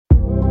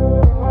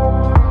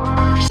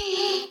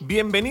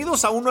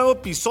Bienvenidos a un nuevo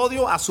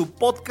episodio a su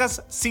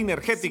podcast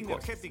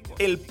Sinergéticos,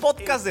 el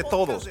podcast de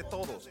todos.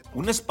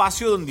 Un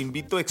espacio donde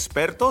invito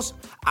expertos,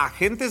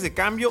 agentes de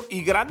cambio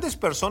y grandes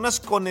personas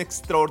con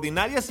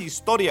extraordinarias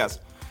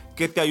historias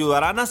que te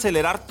ayudarán a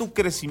acelerar tu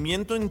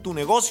crecimiento en tu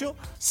negocio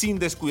sin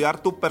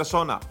descuidar tu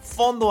persona,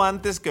 fondo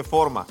antes que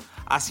forma,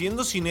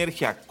 haciendo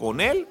sinergia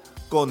con él,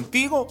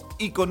 contigo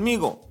y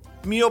conmigo.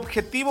 Mi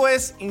objetivo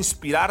es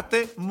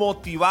inspirarte,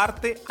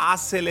 motivarte,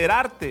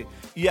 acelerarte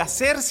y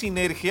hacer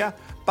sinergia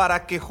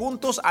para que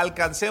juntos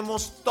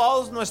alcancemos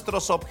todos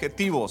nuestros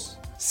objetivos.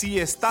 Si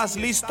estás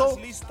listo,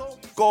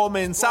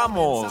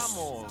 comenzamos.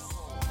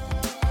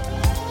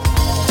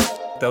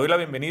 Te doy la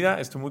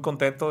bienvenida, estoy muy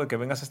contento de que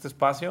vengas a este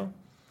espacio,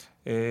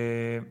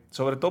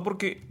 sobre todo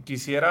porque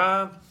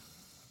quisiera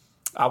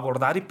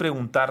abordar y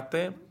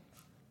preguntarte.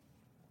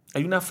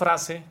 Hay una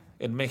frase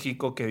en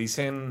México que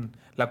dicen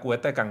la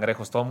cubeta de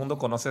cangrejos. Todo el mundo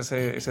conoce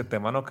ese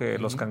tema, ¿no? Que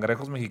los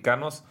cangrejos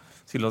mexicanos,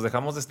 si los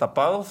dejamos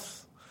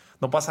destapados,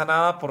 no pasa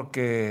nada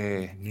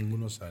porque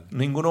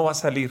ninguno va a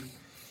salir.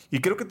 Y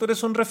creo que tú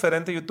eres un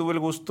referente. Yo tuve el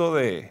gusto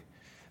de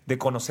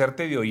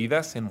conocerte de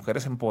oídas en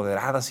Mujeres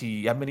Empoderadas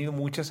y han venido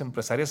muchas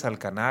empresarias al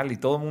canal y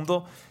todo el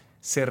mundo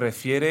se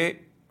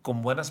refiere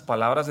con buenas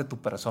palabras de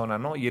tu persona,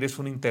 ¿no? Y eres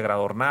un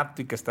integrador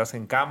nato y que estás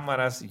en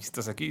cámaras y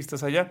estás aquí y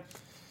estás allá.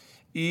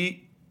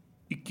 Y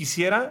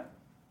quisiera,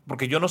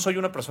 porque yo no soy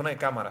una persona de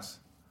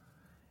cámaras,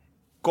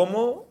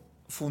 ¿cómo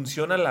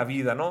funciona la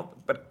vida, ¿no?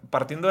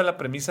 Partiendo de la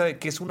premisa de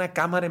que es una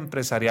cámara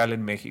empresarial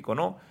en México,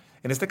 ¿no?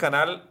 En este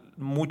canal,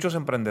 muchos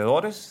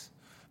emprendedores,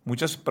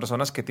 muchas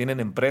personas que tienen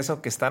empresa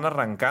o que están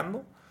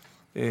arrancando,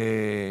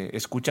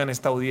 escuchan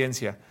esta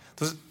audiencia.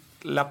 Entonces,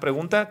 la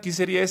pregunta aquí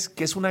sería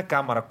 ¿qué es una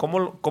cámara? ¿Cómo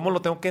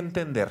lo tengo que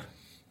entender?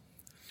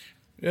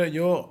 Mira,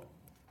 yo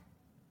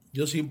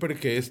siempre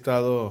que he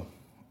estado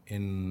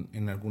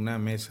en alguna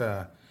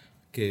mesa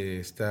que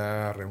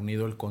está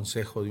reunido el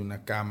consejo de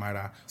una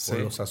cámara, sí, o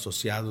los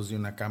asociados de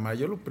una cámara,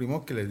 yo lo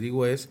primero que les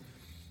digo es,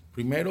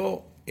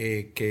 primero,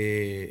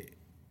 que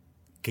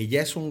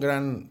ya es un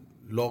gran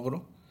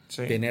logro,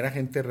 sí, tener a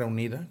gente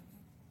reunida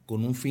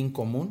con un fin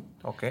común,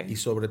 okay, y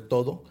sobre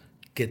todo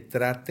que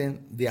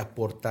traten de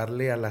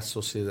aportarle a la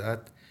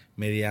sociedad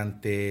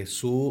mediante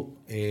su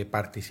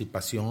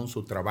participación,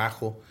 su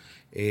trabajo,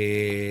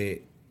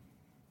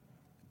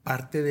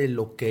 parte de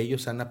lo que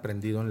ellos han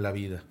aprendido en la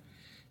vida.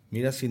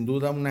 Mira, sin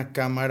duda una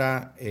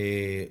cámara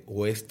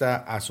o esta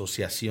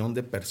asociación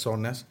de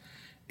personas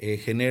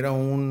genera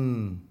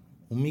un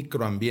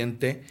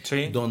microambiente,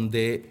 sí,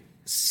 donde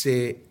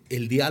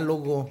el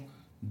diálogo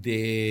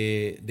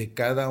de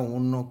cada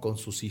uno con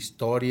sus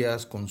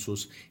historias, con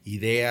sus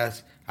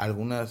ideas,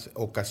 algunas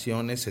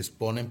ocasiones se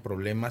exponen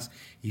problemas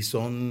y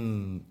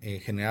son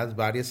generadas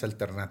varias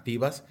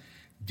alternativas.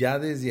 Ya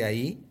desde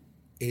ahí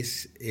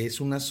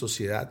es una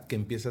sociedad que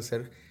empieza a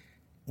ser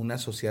una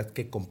sociedad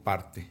que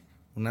comparte,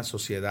 una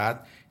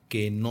sociedad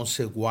que no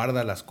se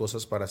guarda las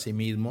cosas para sí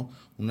mismo,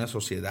 una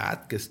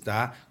sociedad que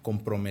está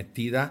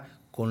comprometida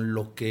con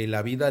lo que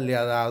la vida le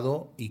ha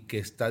dado y que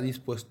está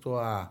dispuesto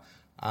a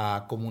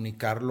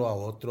comunicarlo a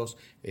otros.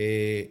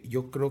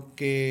 Yo creo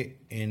que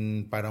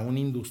para un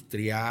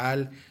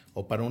industrial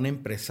o para un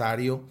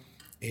empresario,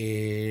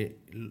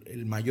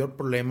 el mayor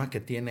problema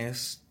que tiene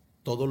es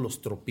todos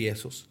los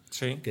tropiezos,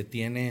 sí, que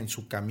tiene en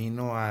su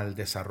camino al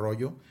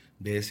desarrollo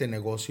de ese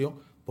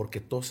negocio,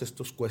 porque todos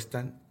estos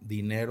cuestan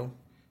dinero,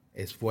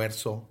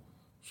 esfuerzo,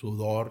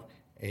 sudor,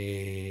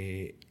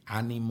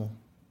 ánimo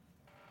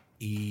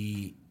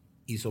y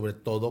sobre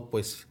todo,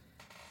 pues,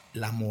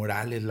 la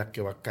moral es la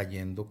que va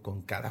cayendo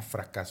con cada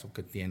fracaso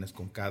que tienes,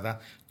 con cada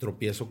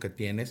tropiezo que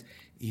tienes,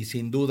 y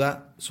sin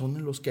duda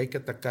son los que hay que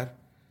atacar.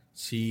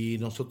 Si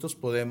nosotros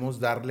podemos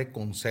darle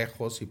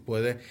consejos, si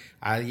puede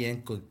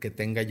alguien que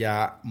tenga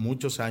ya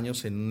muchos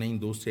años en una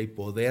industria y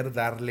poder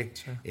darle,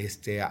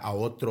 sí, a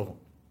otro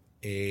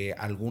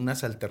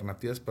algunas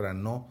alternativas para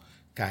no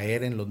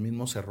caer en los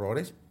mismos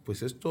errores,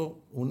 pues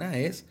esto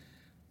es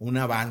un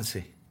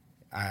avance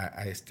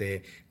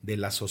de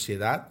la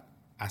sociedad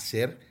a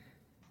hacer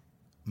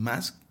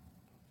más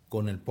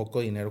con el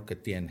poco dinero que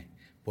tiene,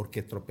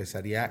 porque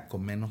tropezaría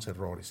con menos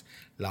errores.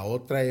 La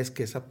otra es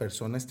que esa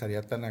persona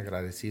estaría tan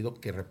agradecido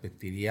que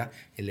repetiría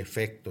el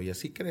efecto, y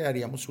así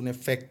crearíamos un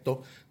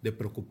efecto de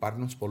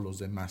preocuparnos por los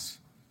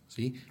demás,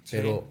 ¿sí? Sí.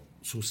 Pero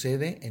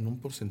sucede en un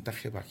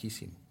porcentaje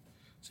bajísimo,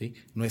 ¿sí?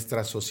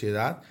 Nuestra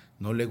sociedad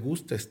no le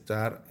gusta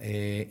estar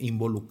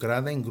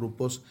involucrada en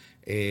grupos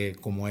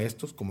como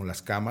estos, como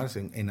las cámaras,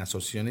 en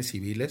asociaciones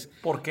civiles.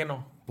 ¿Por qué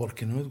no?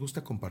 Porque no les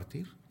gusta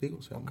compartir,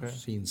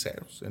 seamos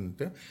sinceros.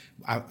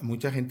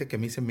 Mucha gente que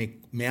me dice,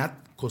 me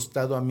ha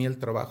costado a mí el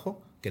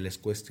trabajo que les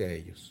cueste a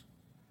ellos.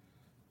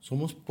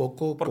 Somos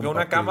poco porque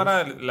una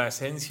cámara, la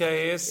esencia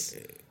es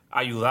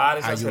ayudar,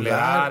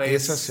 acelerar,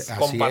 es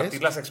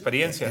compartir las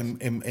experiencias.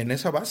 En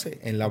esa base,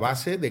 en la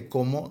base de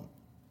cómo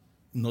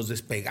nos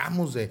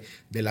despegamos de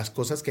las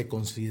cosas que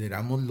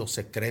consideramos los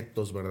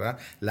secretos, ¿verdad?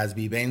 Las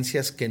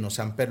vivencias que nos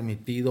han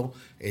permitido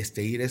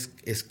ir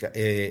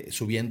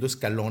subiendo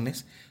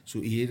escalones,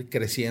 ir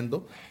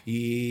creciendo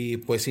y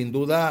pues sin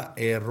duda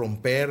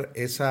romper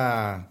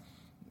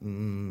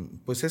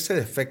pues ese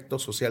defecto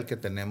social que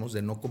tenemos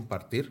de no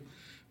compartir,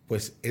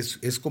 pues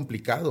es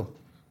complicado.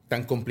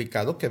 Tan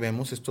complicado que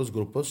vemos estos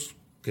grupos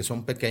que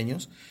son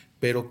pequeños,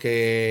 pero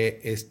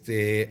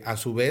que a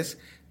su vez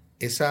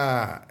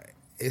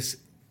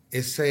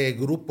ese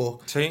grupo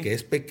que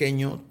es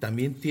pequeño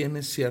también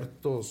tiene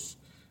ciertos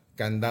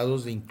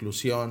candados de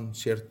inclusión,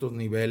 ciertos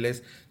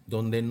niveles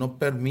donde no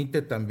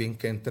permite también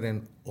que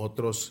entren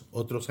otros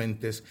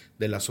entes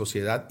de la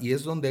sociedad y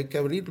es donde hay que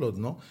abrirlos,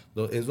 ¿no?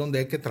 Es donde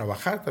hay que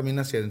trabajar también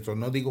hacia adentro.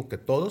 No digo que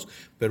todos,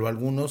 pero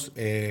algunas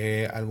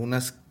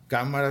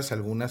cámaras,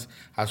 algunas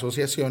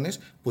asociaciones,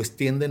 pues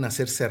tienden a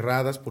ser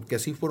cerradas porque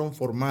así fueron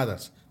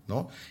formadas,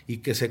 ¿no? Y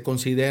que se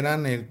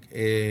consideran,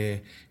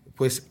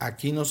 pues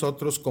aquí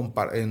nosotros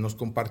nos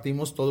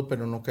compartimos todo,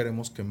 pero no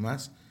queremos que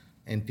más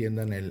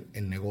entiendan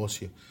el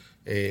negocio.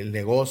 El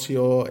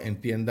negocio,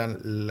 entiendan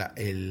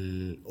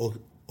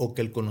o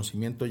que el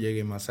conocimiento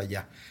llegue más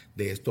allá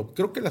de esto.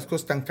 Creo que las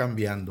cosas están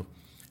cambiando.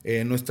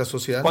 Nuestra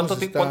sociedad ¿Cuánto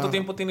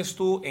tiempo tienes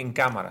tú en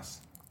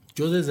cámaras?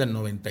 Yo desde el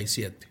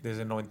 97.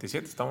 Desde el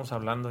 97, estamos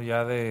hablando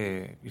ya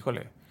de,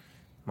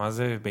 más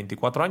de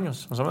 24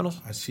 años, más o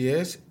menos. Así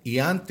es. Y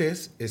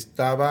antes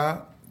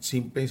estaba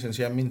simple y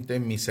sencillamente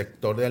en mi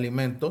sector de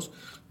alimentos,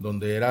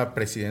 donde era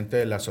presidente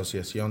de la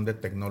Asociación de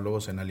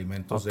Tecnólogos en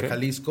Alimentos de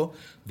Jalisco,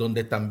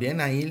 donde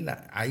también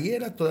ahí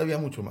era todavía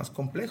mucho más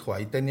complejo.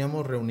 Ahí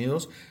teníamos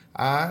reunidos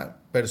a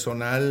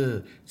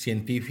personal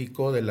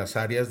científico de las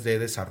áreas de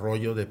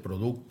desarrollo de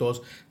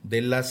productos,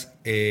 de las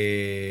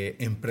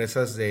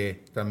empresas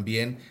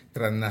también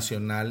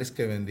transnacionales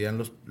que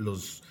vendían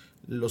los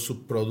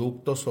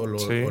subproductos o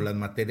las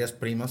materias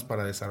primas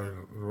para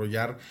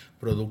desarrollar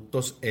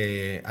productos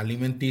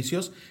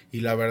alimenticios. Y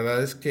la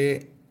verdad es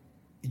que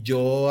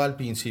yo al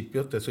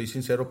principio, te soy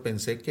sincero,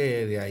 pensé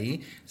que de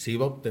ahí se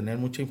iba a obtener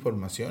mucha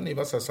información,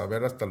 ibas a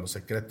saber hasta los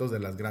secretos de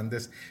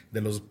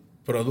los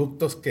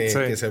productos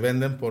que se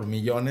venden por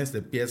millones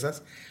de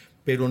piezas,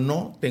 pero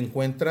no, te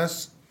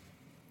encuentras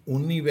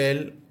un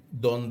nivel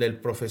donde el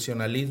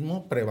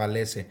profesionalismo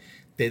prevalece.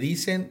 Te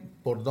dicen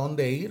por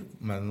dónde ir,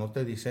 mas no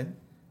te dicen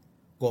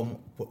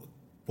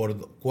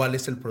cuál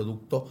es el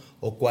producto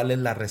o cuál es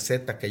la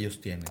receta que ellos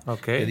tienen.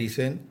 Te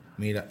dicen,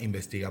 mira,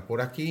 investiga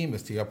por aquí,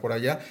 investiga por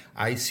allá.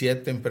 Hay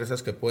 7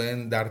 empresas que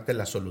pueden darte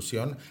la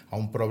solución a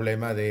un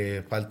problema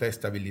de falta de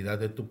estabilidad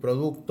de tu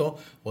producto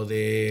o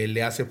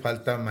le hace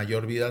falta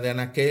mayor vida de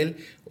anaquel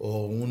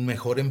o un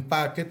mejor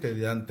empaque. Te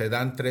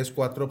dan 3,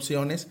 4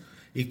 opciones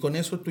y con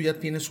eso tú ya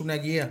tienes una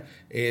guía.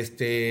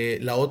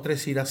 La otra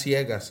es ir a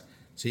ciegas,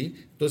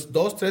 ¿sí? Entonces,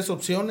 2, 3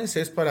 opciones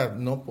es para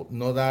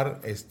no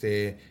dar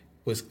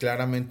pues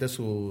claramente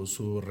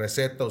su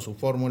receta o su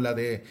fórmula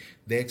de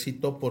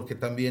éxito, porque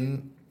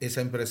también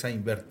esa empresa ha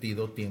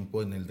invertido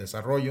tiempo en el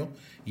desarrollo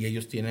y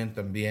ellos tienen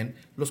también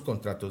los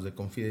contratos de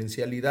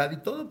confidencialidad y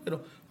todo,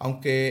 pero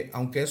aunque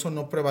eso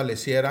no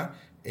prevaleciera,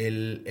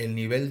 el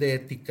nivel de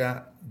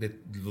ética de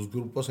los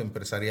grupos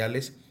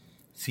empresariales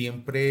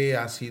siempre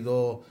ha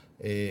sido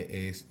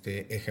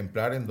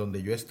ejemplar en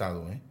donde yo he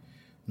estado,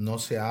 No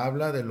se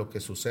habla de lo que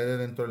sucede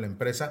dentro de la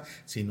empresa,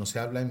 sino se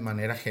habla en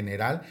manera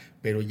general,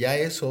 pero ya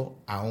eso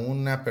a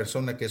una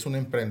persona que es un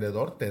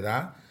emprendedor te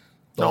da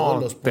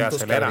todos los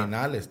puntos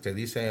cardinales, te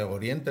dice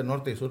oriente,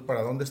 norte y sur,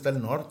 ¿para dónde está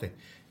el norte?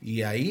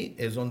 Y ahí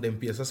es donde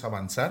empiezas a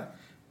avanzar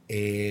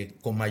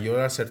con mayor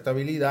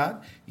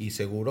acertabilidad y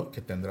seguro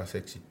que tendrás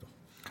éxito.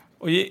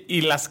 Oye,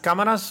 ¿y las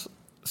cámaras?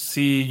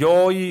 Si yo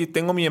hoy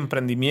tengo mi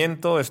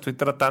emprendimiento, estoy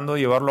tratando de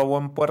llevarlo a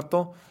buen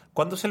puerto,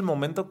 ¿cuándo es el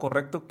momento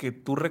correcto que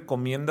tú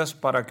recomiendas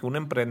para que un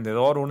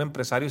emprendedor o un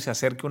empresario se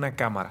acerque a una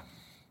cámara?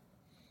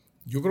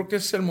 Yo creo que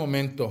ese es el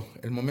momento.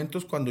 El momento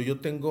es cuando yo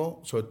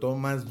tengo, sobre todo,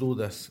 más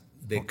dudas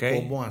de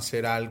cómo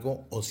hacer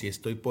algo o si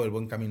estoy por el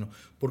buen camino.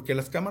 Porque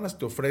las cámaras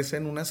te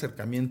ofrecen un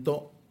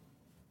acercamiento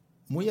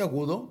muy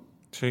agudo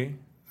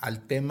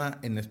al tema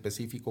en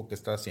específico que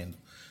estás haciendo.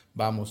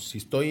 Vamos,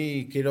 si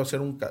quiero hacer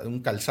un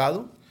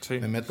calzado,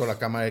 me meto a la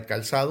cámara de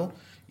calzado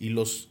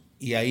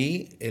y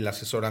ahí el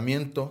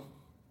asesoramiento,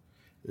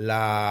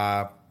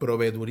 la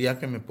proveeduría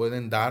que me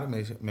pueden dar,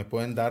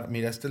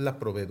 mira, esta es la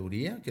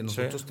proveeduría que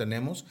nosotros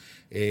tenemos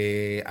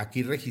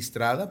aquí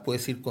registrada,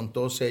 puedes ir con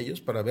todos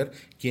ellos para ver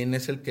quién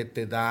es el que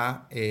te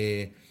da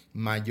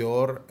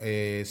mayor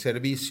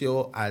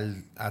servicio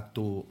a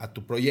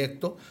tu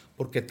proyecto,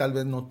 porque tal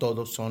vez no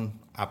todos son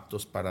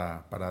aptos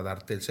para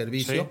darte el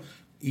servicio,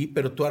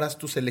 pero tú harás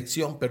tu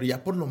selección, pero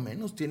ya por lo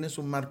menos tienes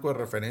un marco de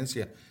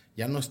referencia.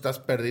 Ya no estás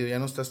perdido, ya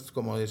no estás,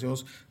 como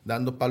decimos,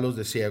 dando palos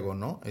de ciego,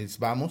 ¿no?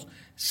 Vamos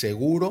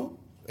seguro,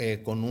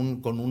 con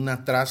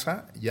una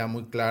traza ya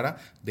muy clara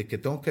de que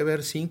tengo que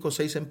ver 5 o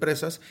 6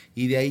 empresas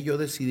y de ahí yo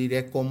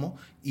decidiré cómo.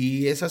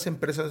 Y esas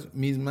empresas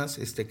mismas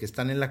que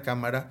están en la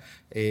cámara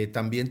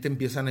también te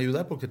empiezan a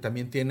ayudar porque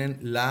también tienen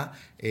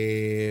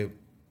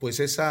pues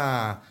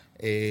esa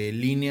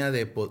línea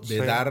de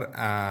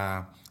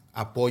dar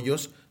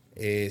apoyos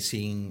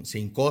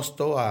sin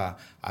costo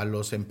a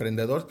los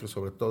emprendedores, pero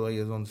sobre todo ahí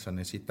es donde se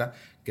necesita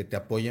que te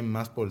apoyen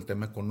más por el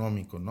tema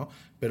económico, ¿no?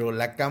 Pero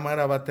la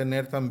Cámara va a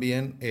tener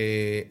también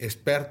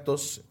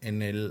expertos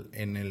en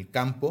el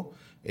campo,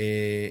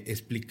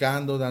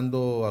 explicando,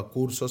 dando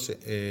cursos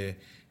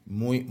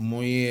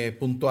muy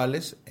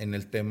puntuales en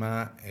el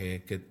tema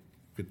que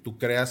tú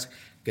creas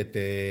que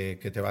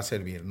te va a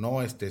servir, ¿no?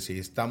 Si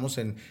estamos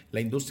en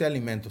la industria de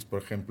alimentos,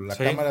 por ejemplo, la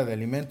Cámara de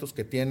Alimentos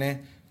que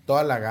tiene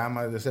toda la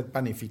gama, de ser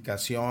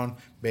panificación,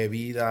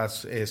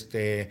 bebidas,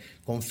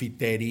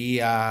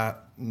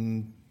 confitería,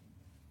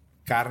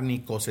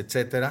 cárnicos,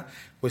 etcétera,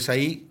 pues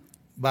ahí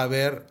va a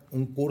haber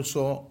un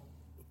curso.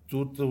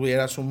 Tú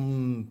tuvieras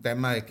un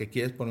tema de que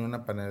quieres poner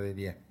una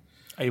panadería.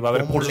 Ahí va a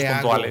haber cursos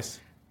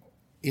puntuales.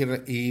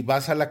 Y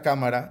vas a la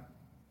Cámara,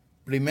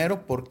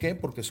 primero, ¿por qué?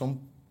 Porque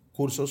son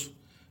cursos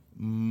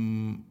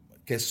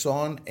que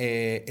son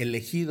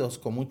elegidos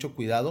con mucho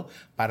cuidado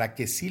para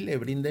que sí le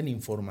brinden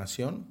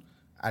información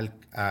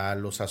a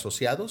los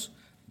asociados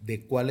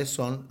de cuáles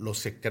son los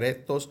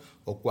secretos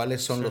o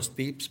cuáles son los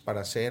tips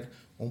para hacer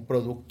un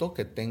producto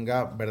que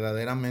tenga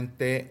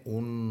verdaderamente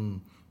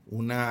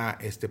una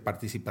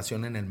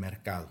participación en el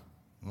mercado,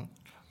 ¿no?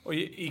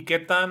 Oye, ¿y qué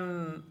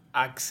tan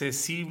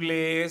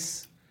accesible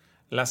es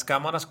las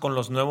cámaras con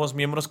los nuevos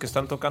miembros que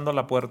están tocando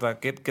la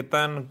puerta? ¿Qué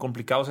tan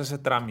complicado es ese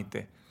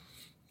trámite?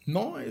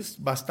 No,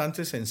 es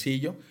bastante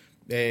sencillo.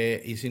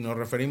 Y si nos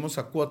referimos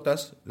a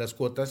cuotas, las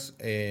cuotas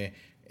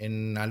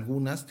en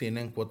algunas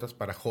tienen cuotas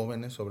para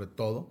jóvenes, sobre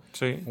todo.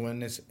 Sí.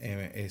 Jóvenes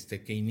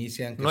que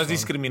inician. No es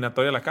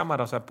discriminatoria la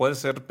cámara, o sea, puede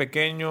ser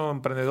pequeño,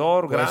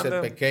 emprendedor, grande.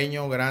 Puede ser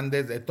pequeño,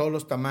 grande, de todos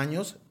los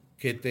tamaños.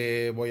 Que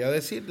te voy a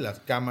decir, las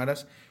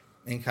cámaras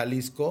en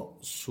Jalisco,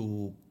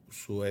 su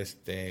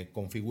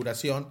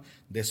configuración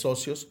de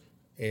socios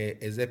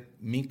es de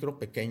micro,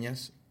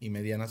 pequeñas y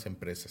medianas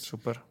empresas.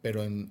 Súper.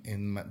 Pero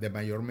de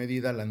mayor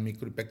medida las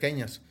micro y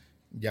pequeñas,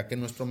 ya que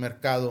nuestro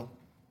mercado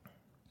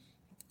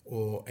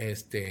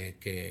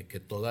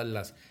que todas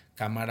las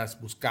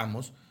cámaras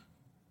buscamos,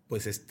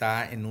 pues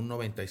está en un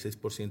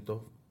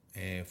 96%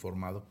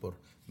 formado por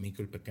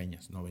micro y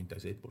pequeñas,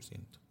 96%.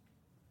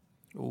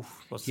 Uf,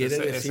 pues quiere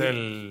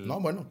decir,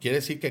 quiere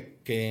decir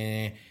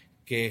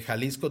que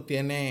Jalisco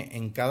tiene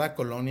en cada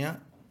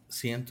colonia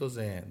cientos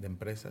de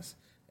empresas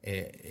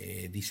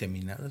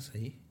diseminadas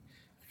ahí,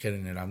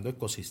 generando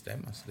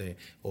ecosistemas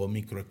o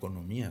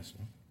microeconomías,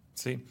 ¿no?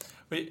 Sí.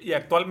 Oye, y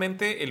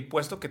actualmente el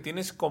puesto que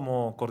tienes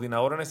como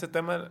coordinador en este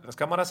tema de las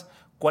cámaras,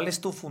 ¿cuál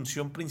es tu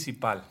función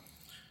principal?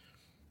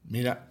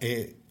 Mira,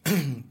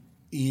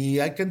 y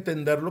hay que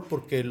entenderlo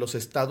porque los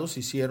estados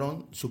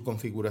hicieron su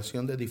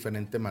configuración de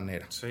diferente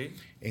manera. Sí.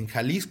 En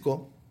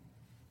Jalisco,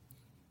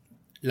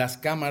 las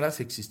cámaras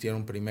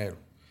existieron primero.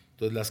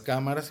 Entonces, las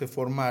cámaras se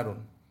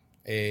formaron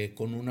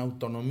con una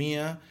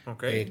autonomía.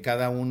 Okay.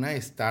 Cada una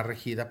está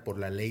regida por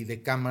la ley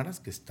de cámaras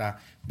que está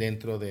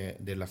dentro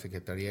de la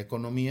Secretaría de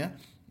Economía,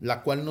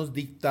 la cual nos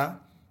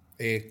dicta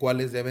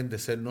cuáles deben de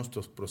ser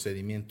nuestros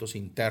procedimientos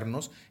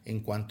internos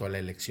en cuanto a la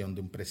elección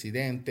de un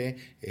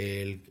presidente,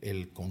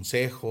 el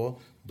consejo,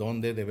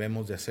 donde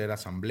debemos de hacer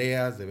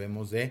asambleas,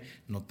 debemos de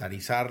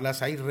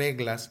notarizarlas. Hay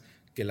reglas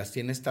que las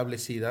tiene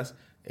establecidas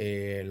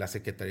la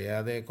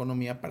Secretaría de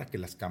Economía para que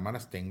las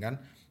cámaras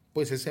tengan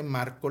pues ese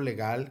marco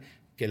legal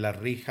que la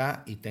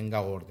rija y tenga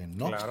orden,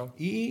 ¿no? Claro.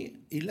 Y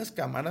las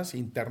cámaras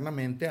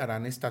internamente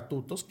harán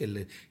estatutos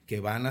que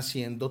van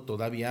haciendo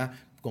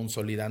todavía,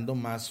 consolidando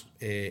más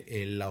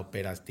la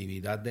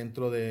operatividad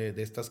dentro de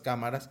estas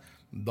cámaras,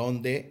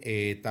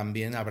 donde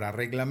también habrá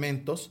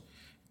reglamentos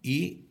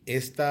y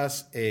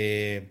estas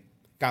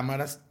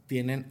cámaras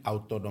tienen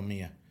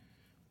autonomía.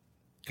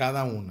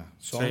 Cada una.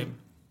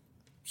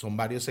 Son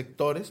varios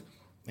sectores.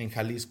 En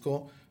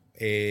Jalisco,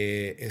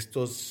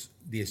 estos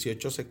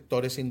 18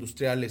 sectores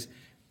industriales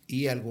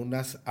y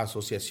algunas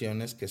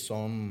asociaciones que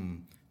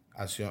son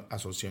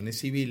asociaciones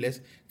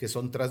civiles que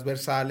son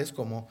transversales,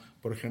 como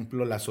por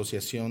ejemplo la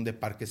Asociación de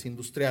Parques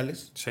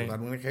Industriales, por dar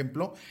un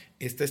ejemplo.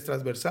 Esta es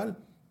transversal.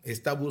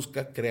 Esta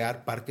busca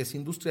crear parques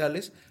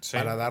industriales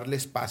para darle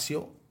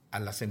espacio a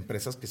las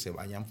empresas que se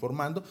vayan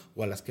formando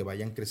o a las que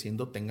vayan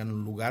creciendo, tengan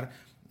un lugar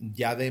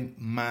ya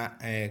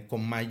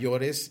con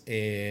mayores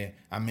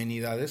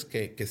amenidades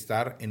que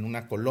estar en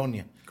una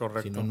colonia.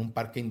 Correcto. Sino en un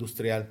parque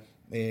industrial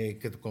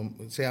que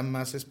sea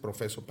más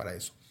profeso para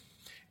eso.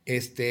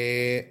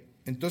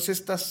 Entonces,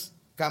 estas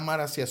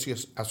cámaras y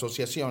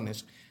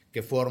asociaciones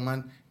que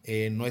forman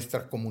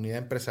nuestra comunidad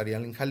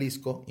empresarial en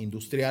Jalisco,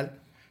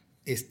 industrial,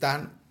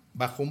 están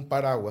bajo un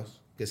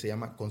paraguas que se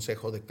llama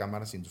Consejo de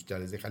Cámaras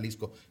Industriales de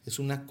Jalisco. Es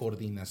una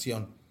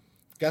coordinación.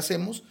 ¿Qué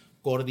hacemos?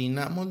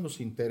 Coordinamos los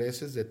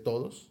intereses de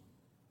todos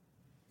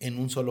en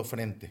un solo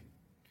frente.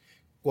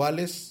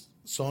 ¿Cuáles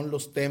son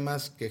los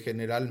temas que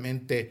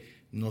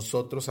generalmente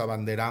nosotros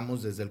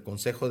abanderamos desde el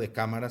Consejo de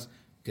Cámaras,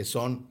 que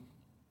son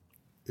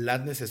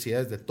las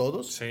necesidades de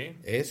todos? Sí.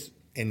 Es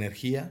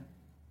energía,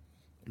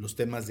 los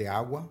temas de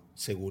agua,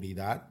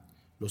 seguridad,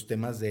 los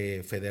temas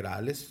de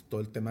federales, todo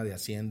el tema de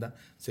Hacienda,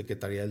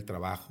 Secretaría del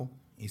Trabajo,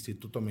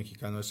 Instituto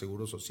Mexicano de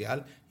Seguro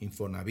Social,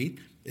 Infonavit,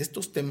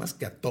 estos temas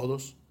que a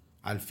todos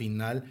al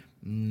final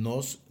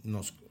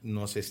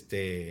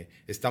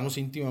estamos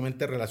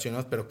íntimamente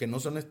relacionados, pero que no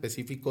son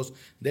específicos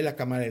de la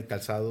Cámara del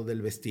Calzado,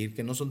 del vestir,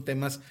 que no son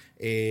temas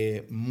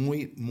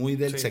muy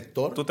del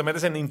sector. Tú te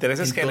metes en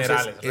intereses Entonces,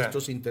 generales.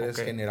 Estos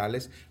intereses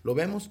generales lo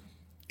vemos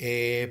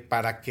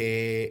para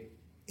que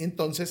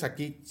entonces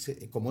aquí,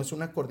 como es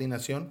una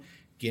coordinación,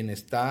 quien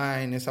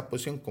está en esa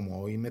posición, como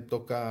hoy me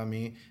toca a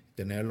mí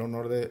tener el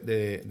honor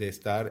de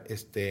estar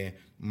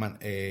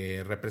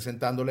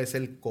representándole, es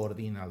el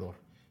coordinador,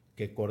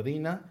 que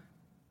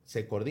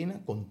se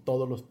coordina con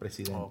todos los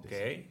presidentes.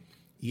 Okay.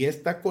 Y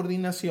esta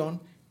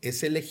coordinación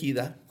es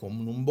elegida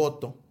con un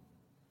voto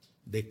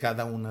de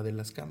cada una de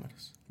las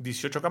cámaras.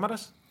 ¿18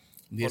 cámaras?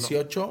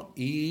 18 no?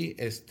 Y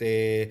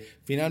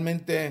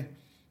finalmente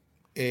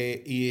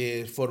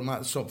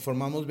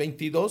formamos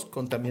 22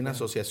 con también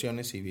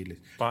asociaciones civiles.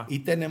 Y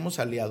tenemos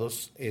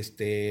aliados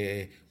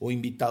o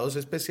invitados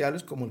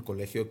especiales como el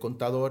Colegio de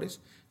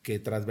Contadores, que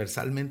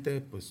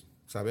transversalmente pues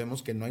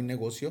sabemos que no hay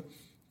negocio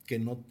que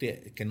no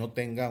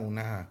tenga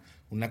una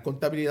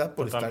contabilidad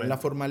por estar en la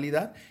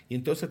formalidad, y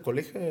entonces el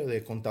Colegio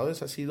de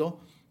Contadores ha sido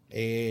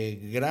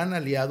gran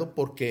aliado,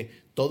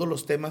 porque todos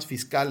los temas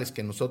fiscales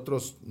que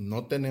nosotros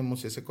no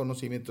tenemos ese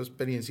conocimiento,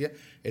 experiencia,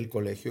 el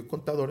Colegio de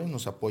Contadores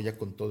nos apoya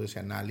con todo ese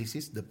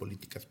análisis de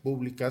políticas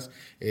públicas,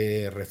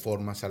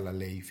 reformas a la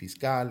ley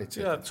fiscal, etc.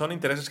 Sí, son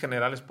intereses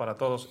generales para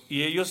todos,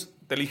 y ellos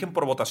te eligen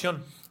por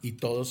votación. Y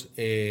todos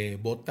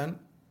votan,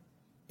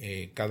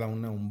 cada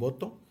una un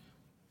voto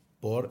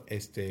por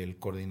el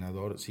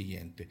coordinador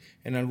siguiente.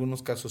 En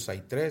algunos casos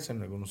hay 3,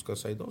 en algunos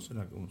casos hay 2, en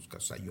algunos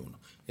casos hay 1.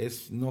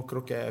 No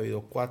creo que haya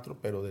habido 4,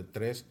 pero de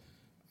 3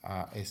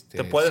 a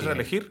 ¿Te puedes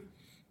reelegir?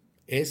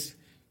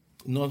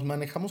 Nos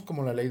manejamos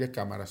como la ley de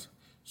cámaras.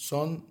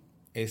 Son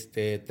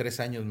 3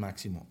 años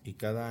máximo, y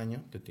cada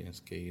año te tienes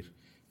que ir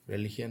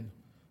reeligiendo.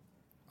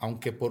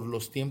 Aunque por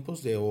los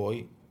tiempos de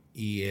hoy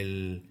y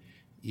el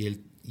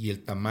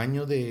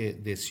tamaño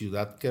de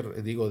ciudad,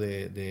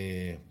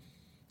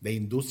 de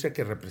industria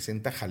que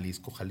representa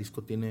Jalisco.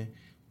 Jalisco tiene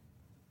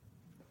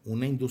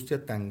una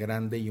industria tan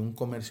grande y un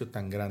comercio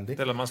tan grande.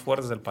 De las más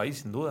fuertes del país,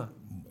 sin duda.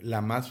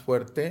 La más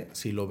fuerte,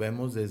 si lo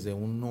vemos desde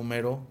un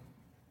número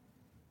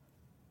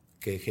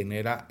que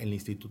genera el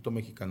Instituto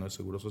Mexicano de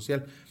Seguro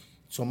Social.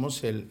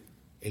 Somos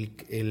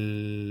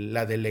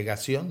la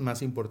delegación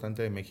más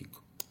importante de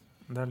México.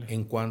 Dale.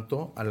 En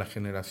cuanto a la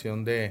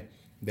generación de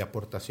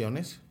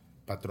aportaciones,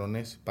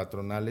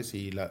 patronales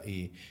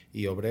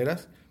y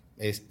obreras.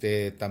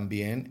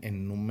 También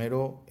en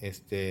número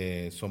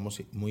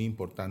somos muy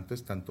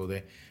importantes, tanto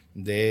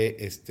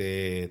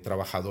de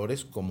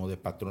trabajadores como de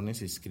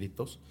patrones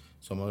inscritos.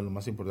 Somos de los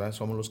más importantes,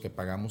 somos los que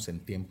pagamos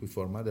en tiempo y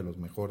forma, de los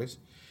mejores.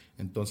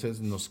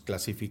 Entonces nos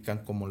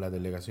clasifican como la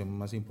delegación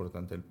más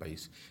importante del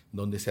país,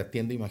 donde se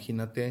atiende,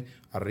 imagínate,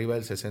 arriba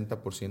del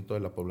 60% de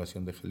la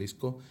población de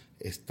Jalisco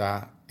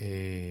está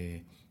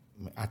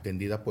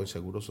atendida por el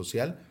Seguro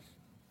Social,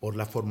 por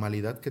la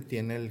formalidad que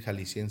tiene el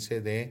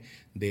jalisciense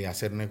de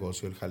hacer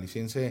negocio. El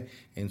jalisciense,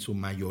 en su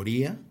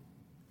mayoría,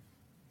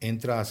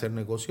 entra a hacer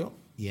negocio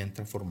y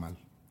entra formal.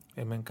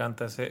 Me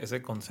encanta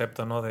ese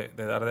concepto, ¿no? De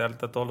dar de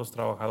alta a todos los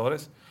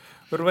trabajadores.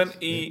 Pero Rubén,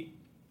 sí.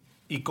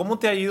 ¿Y cómo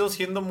te ha ido,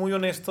 siendo muy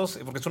honestos?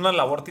 Porque es una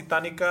labor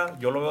titánica,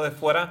 yo lo veo de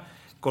fuera,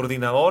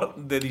 coordinador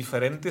de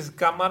diferentes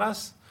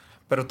cámaras,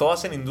 pero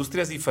todas en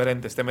industrias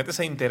diferentes. Te metes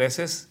a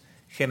intereses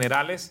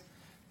generales,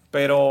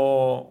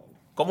 pero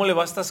 ¿cómo le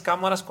va a estas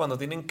cámaras cuando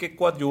tienen que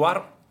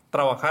coadyuvar,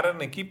 trabajar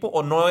en equipo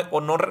o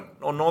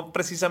no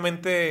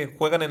precisamente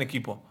juegan en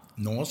equipo?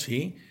 No,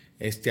 sí.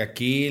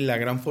 Aquí la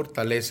gran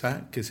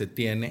fortaleza que se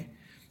tiene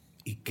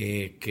y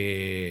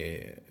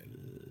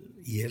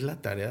es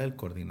la tarea del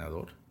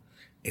coordinador,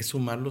 es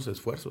sumar los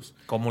esfuerzos.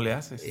 ¿Cómo le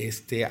haces?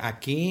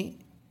 Aquí,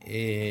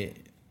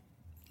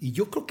 y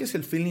yo creo que es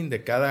el feeling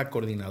de cada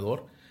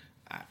coordinador.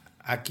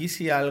 Aquí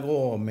si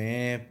algo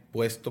me he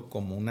puesto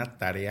como una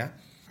tarea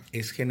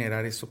es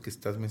generar eso que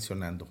estás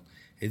mencionando.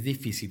 Es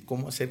difícil.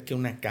 ¿Cómo hacer que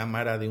una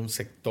cámara de un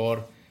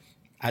sector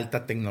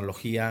alta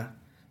tecnología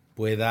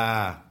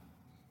pueda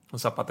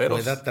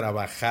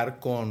trabajar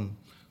con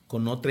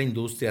otra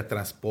industria,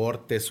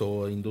 transportes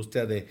o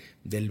industria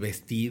del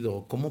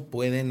vestido? ¿Cómo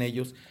pueden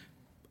ellos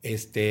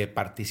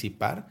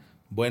participar?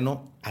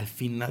 Bueno, al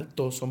final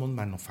todos somos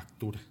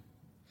manufactura.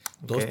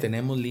 Todos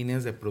tenemos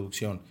líneas de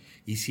producción.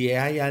 Y si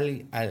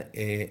hay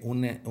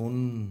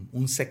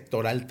un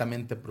sector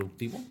altamente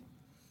productivo,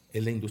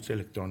 es la industria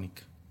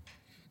electrónica,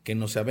 que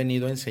nos ha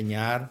venido a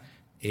enseñar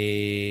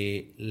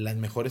las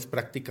mejores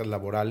prácticas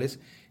laborales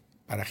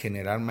para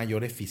generar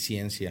mayor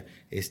eficiencia.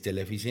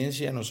 La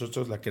eficiencia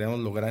nosotros la queremos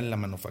lograr en la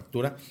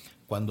manufactura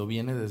cuando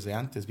viene desde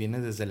antes, viene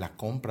desde la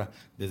compra,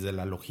 desde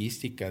la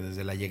logística,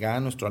 desde la llegada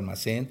a nuestro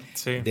almacén,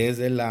 sí,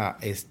 desde la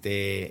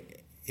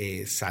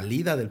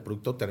salida del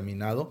producto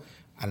terminado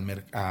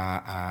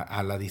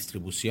a la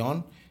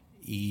distribución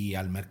y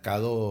al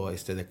mercado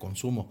de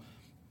consumo.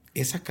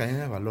 esa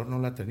cadena de valor no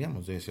la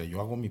teníamos. Decía,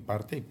 yo hago mi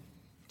parte y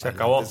Se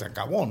acabó. se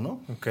acabó,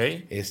 ¿no? Ok.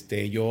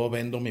 Yo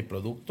vendo mi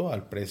producto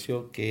al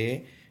precio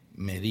que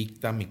me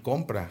dicta mi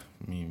compra,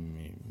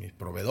 mis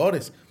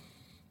proveedores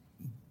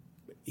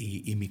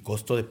y mi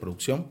costo de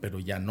producción, pero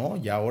ya no,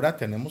 ya ahora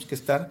tenemos que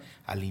estar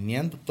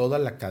alineando toda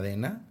la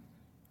cadena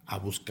a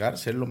buscar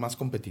ser lo más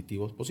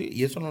competitivos posible.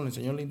 Y eso nos lo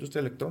enseñó la industria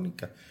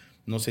electrónica.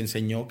 Nos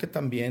enseñó que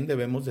también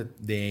debemos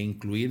de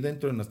incluir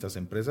dentro de nuestras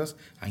empresas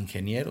a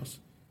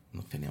ingenieros.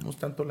 No teníamos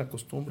tanto la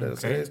costumbre de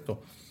hacer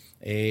esto.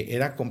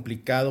 Era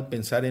complicado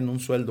pensar en un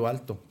sueldo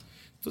alto.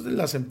 Entonces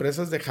las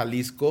empresas de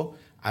Jalisco,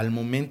 al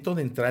momento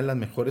de entrar en las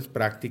mejores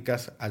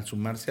prácticas, al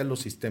sumarse a los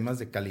sistemas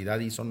de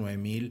calidad ISO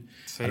 9000,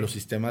 a los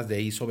sistemas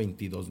de ISO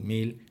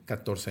 22000,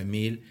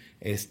 14000,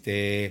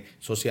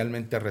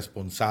 socialmente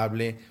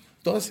responsable,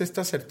 todas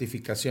estas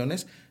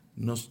certificaciones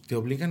te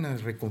obligan a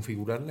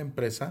reconfigurar la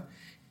empresa.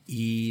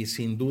 Y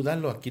sin duda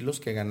aquí los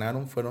que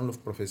ganaron fueron los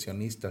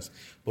profesionistas,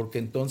 porque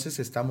entonces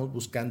estamos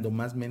buscando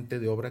más mente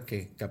de obra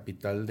que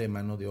capital de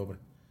mano de obra.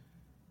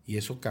 Y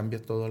eso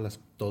cambia todo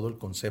el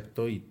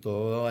concepto y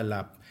toda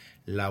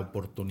la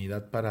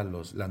oportunidad para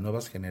las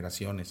nuevas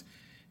generaciones.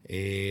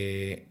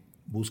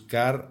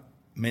 Buscar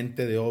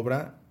mente de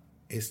obra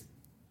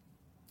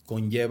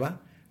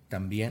conlleva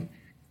también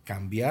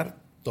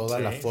cambiar toda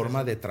la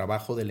forma de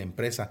trabajo de la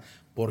empresa,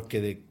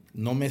 porque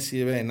no me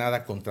sirve de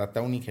nada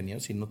contratar a un ingeniero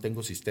si no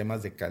tengo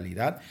sistemas de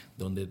calidad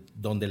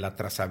donde la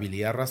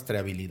trazabilidad,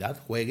 rastreabilidad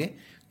juegue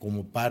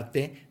como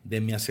parte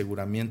de mi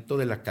aseguramiento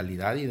de la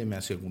calidad y de mi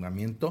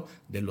aseguramiento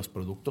de los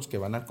productos que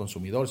van al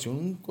consumidor. Si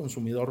un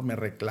consumidor me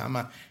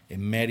reclama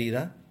en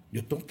Mérida,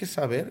 yo tengo que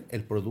saber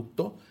el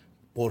producto,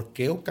 por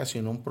qué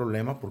ocasionó un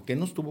problema, por qué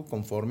no estuvo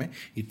conforme,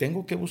 y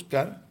tengo que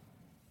buscar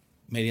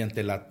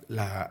mediante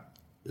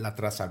la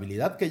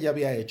trazabilidad que ya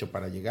había hecho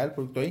para llegar al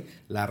producto ahí,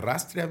 la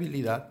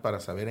rastreabilidad para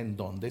saber en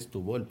dónde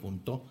estuvo el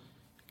punto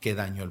que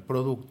dañó el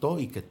producto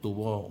y que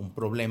tuvo un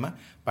problema,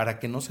 para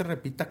que no se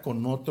repita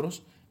con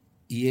otros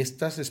y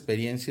estas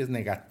experiencias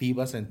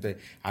negativas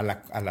a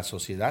la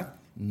sociedad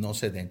no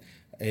se den.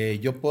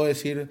 Yo puedo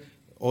decir,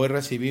 hoy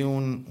recibí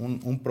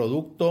un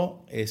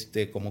producto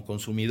como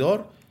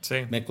consumidor,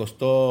 me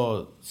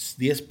costó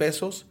 10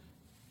 pesos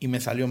y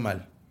me salió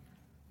mal.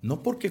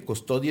 No porque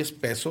costó 10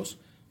 pesos,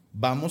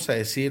 vamos a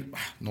decir,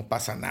 no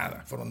pasa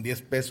nada, fueron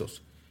 10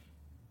 pesos.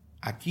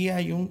 Aquí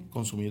hay un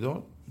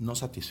consumidor no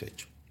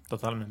satisfecho.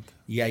 Totalmente.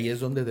 Y ahí es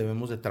donde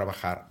debemos de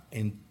trabajar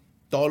en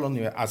todos los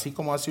niveles. Así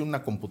como hace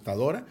una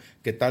computadora,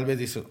 que tal vez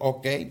dices,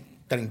 ok,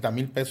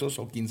 30,000 pesos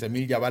o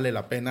 15,000 ya vale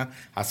la pena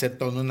hacer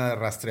toda una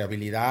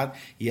rastreabilidad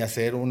y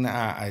hacer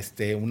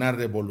una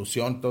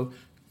revolución. Todo.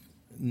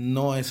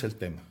 No es el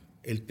tema.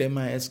 El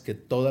tema es que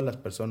todas las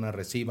personas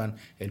reciban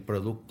el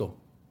producto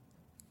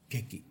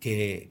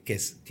que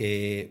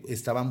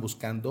estaban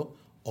buscando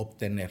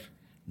obtener.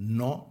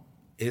 No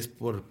es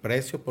por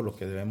precio por lo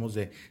que debemos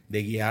de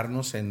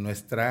guiarnos en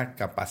nuestra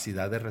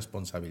capacidad de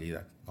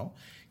responsabilidad, ¿no?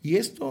 Y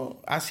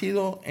esto ha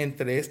sido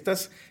entre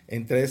estas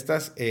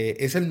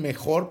es el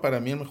mejor,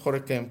 para mí el mejor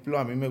ejemplo.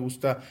 A mí me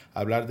gusta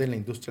hablar de la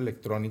industria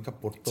electrónica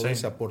por todo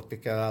ese aporte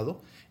que ha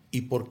dado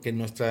y porque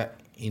nuestra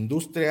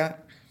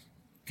industria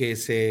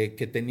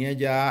que tenía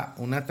ya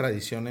una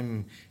tradición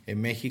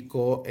en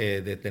México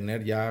de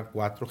tener ya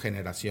 4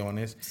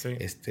 generaciones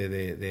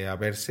de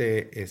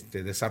haberse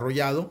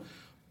desarrollado,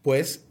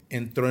 pues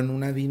entró en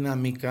una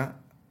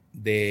dinámica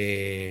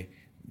de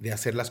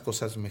hacer las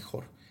cosas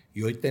mejor.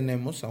 Y hoy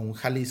tenemos a un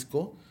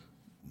Jalisco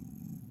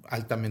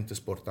altamente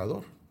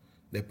exportador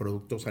de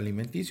productos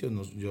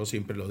alimenticios. Yo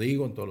siempre lo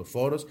digo en todos los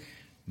foros,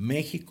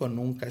 México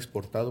nunca ha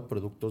exportado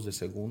productos de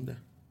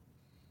segunda,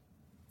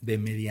 de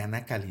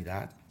mediana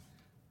calidad,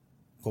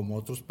 como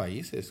otros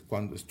países,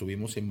 cuando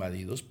estuvimos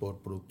invadidos por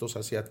productos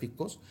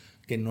asiáticos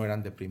que no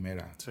eran de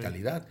primera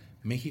calidad.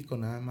 México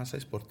nada más ha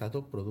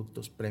exportado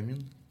productos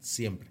premium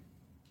siempre.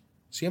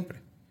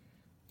 Siempre.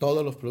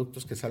 Todos los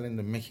productos que salen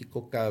de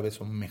México cada vez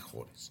son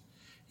mejores.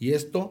 Y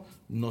esto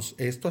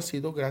ha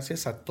sido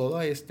gracias a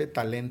todo este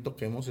talento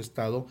que hemos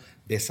estado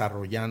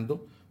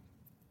desarrollando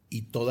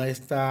y toda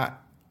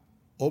esta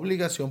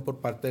obligación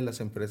por parte de las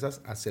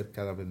empresas a ser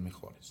cada vez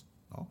mejores,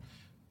 ¿no?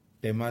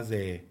 Temas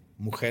de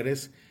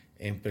mujeres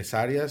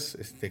empresarias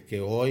que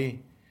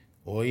hoy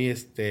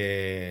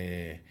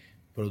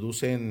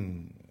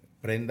producen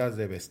prendas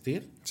de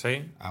vestir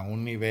a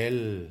un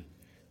nivel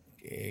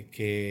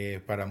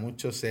que para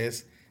muchos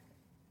es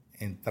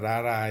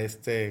entrar a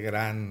este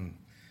gran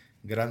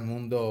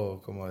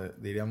mundo, como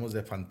diríamos,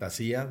 de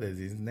fantasía de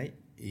Disney,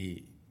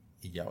 y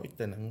ya hoy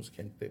tenemos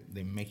gente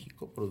de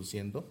México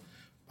produciendo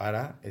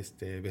para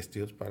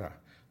vestidos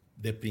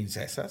de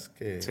princesas,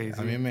 que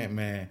a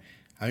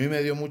mí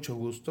me dio mucho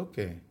gusto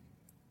que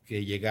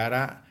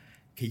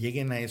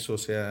lleguen a eso. O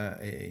sea,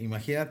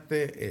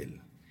 imagínate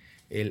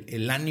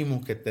el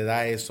ánimo que te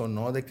da eso,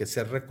 ¿no? De que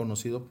ser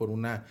reconocido por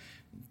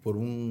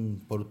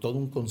todo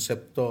un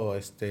concepto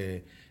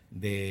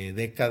de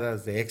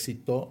décadas de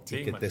éxito,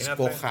 y que te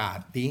escoja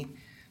a ti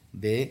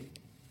de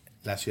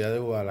la ciudad de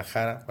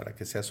Guadalajara para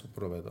que seas su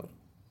proveedor.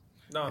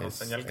 No,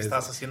 señal que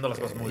estás haciendo las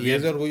cosas muy y bien.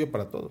 es de orgullo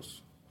para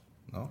todos,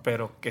 ¿no?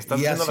 Pero que estás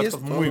y haciendo así las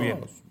cosas muy bien.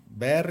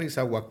 Berries,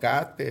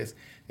 aguacates,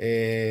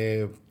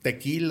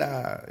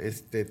 tequila,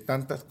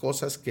 tantas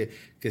cosas que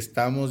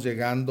estamos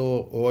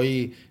llegando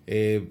hoy,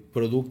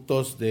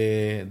 productos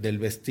del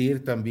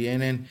vestir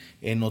también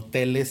en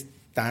hoteles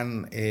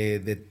tan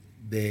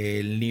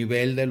del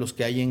nivel de los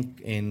que hay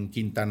en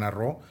Quintana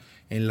Roo,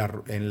 en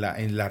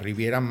la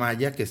Riviera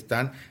Maya, que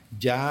están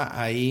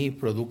ya ahí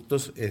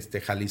productos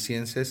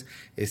jaliscienses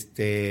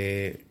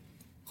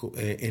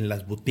en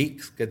las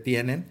boutiques que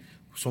tienen.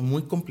 Son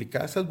muy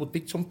complicadas, esas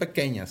boutiques son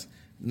pequeñas,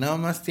 nada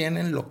más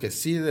tienen lo que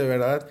sí de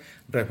verdad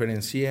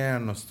referencia a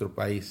nuestro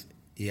país,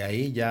 y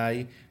ahí ya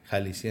hay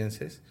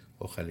jaliscienses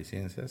o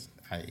jaliscienses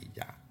ahí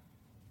ya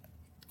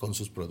con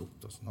sus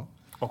productos, ¿no?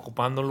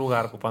 Ocupando un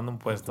lugar, ocupando un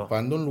puesto.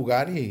 Ocupando un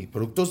lugar y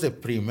productos de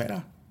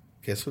primera,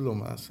 que eso es lo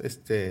más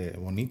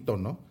bonito,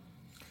 ¿no?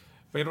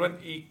 Oye, Rubén,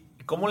 ¿y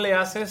cómo le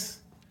haces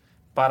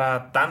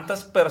para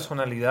tantas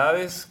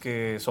personalidades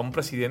que son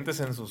presidentes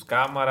en sus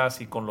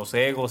cámaras y con los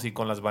egos y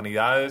con las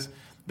vanidades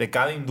de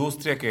cada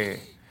industria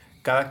que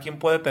cada quien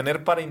puede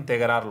tener para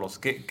integrarlos?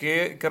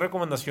 ¿Qué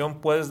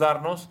recomendación puedes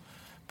darnos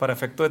para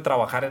efecto de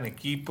trabajar en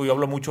equipo? Yo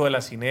hablo mucho de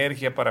la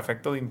sinergia, para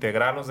efecto de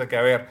integrarnos, de que,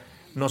 a ver,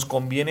 nos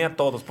conviene a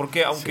todos.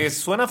 Porque aunque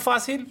suena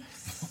fácil,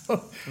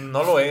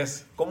 no lo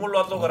es. ¿Cómo lo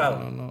has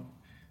logrado? No.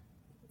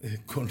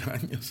 Con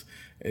años.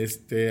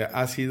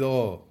 Ha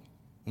sido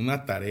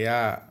una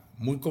tarea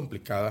muy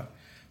complicada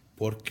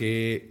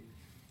porque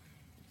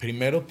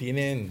primero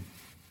tienen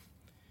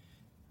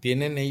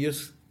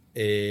ellos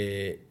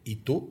y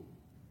tú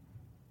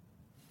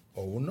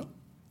o uno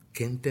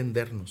que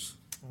entendernos.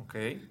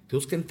 Okay.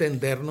 Tenemos que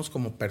entendernos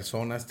como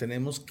personas,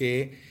 tenemos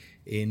que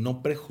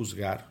no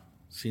prejuzgar,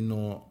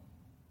 sino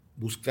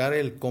buscar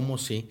el cómo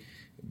sí,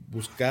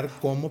 buscar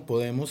cómo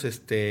podemos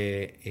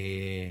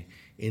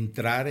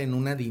entrar en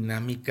una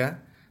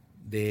dinámica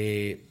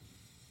de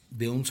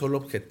un solo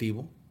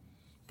objetivo,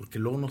 porque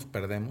luego nos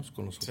perdemos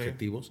con los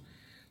objetivos.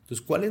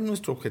 Entonces, ¿cuál es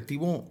nuestro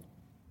objetivo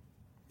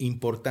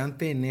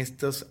importante en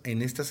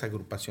estas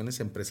agrupaciones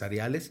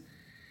empresariales?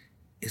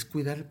 Es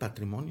cuidar el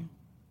patrimonio.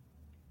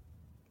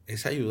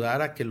 Es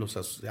ayudar a que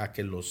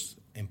los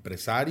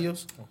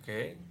empresarios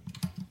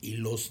y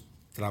los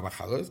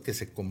trabajadores que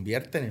se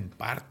convierten en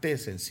parte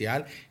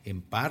esencial,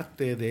 en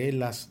parte de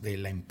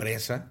la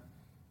empresa,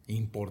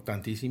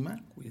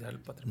 importantísima, cuidar el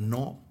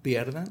patrimonio.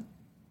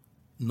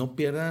 no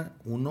pierdan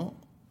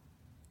uno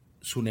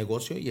su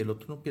negocio y el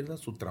otro no pierda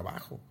su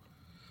trabajo,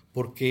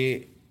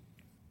 porque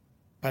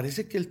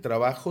parece que el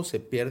trabajo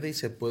se pierde y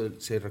se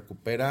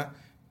recupera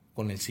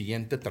con el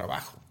siguiente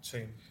trabajo. Sí.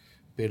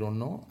 Pero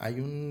no, hay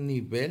un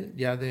nivel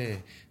ya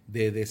de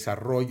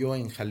desarrollo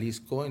en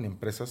Jalisco, en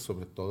empresas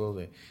sobre todo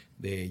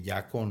de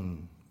ya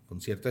con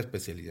ciertas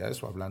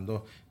especialidades, o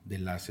hablando de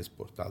las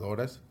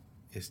exportadoras,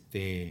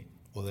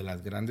 o de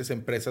las grandes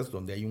empresas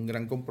donde hay un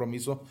gran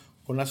compromiso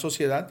con la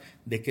sociedad,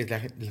 de que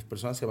las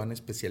personas se van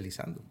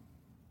especializando.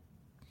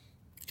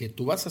 Que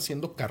tú vas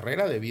haciendo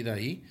carrera de vida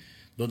ahí,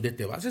 donde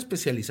te vas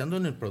especializando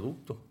en el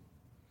producto,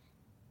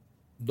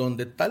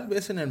 donde tal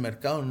vez en el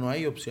mercado no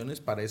hay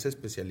opciones para esa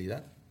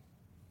especialidad.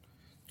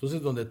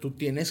 Entonces, donde tú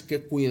tienes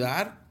que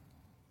cuidar,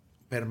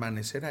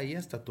 permanecer ahí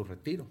hasta tu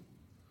retiro.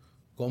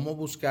 Cómo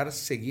buscar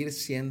seguir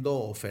siendo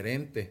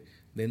oferente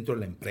dentro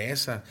de la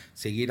empresa,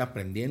 seguir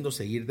aprendiendo,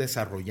 seguir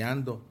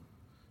desarrollando.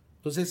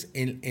 Entonces,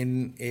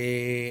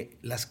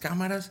 las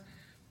cámaras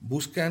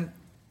buscan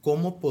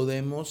cómo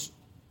podemos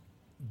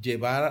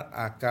llevar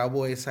a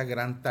cabo esa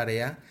gran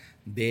tarea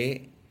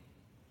de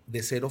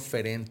ser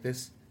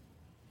oferentes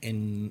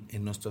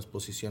en nuestras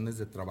posiciones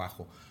de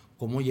trabajo.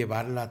 Cómo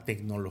llevar las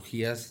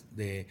tecnologías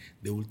de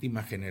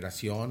última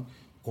generación,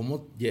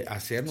 cómo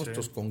hacer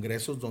nuestros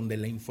congresos donde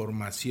la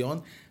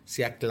información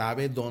sea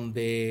clave,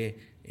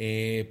 donde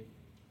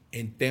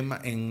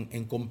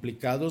en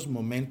complicados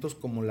momentos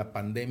como la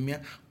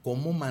pandemia,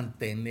 cómo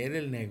mantener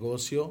el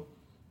negocio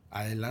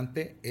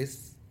adelante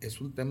es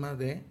un tema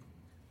de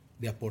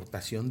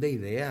aportación de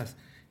ideas,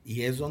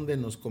 y es donde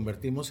nos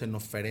convertimos en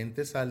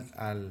oferentes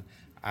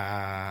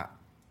a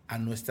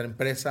nuestra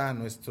empresa, a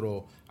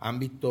nuestro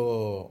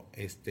ámbito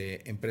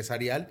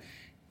empresarial,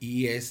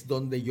 y es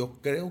donde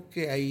yo creo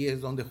que ahí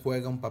es donde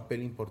juega un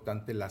papel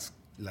importante las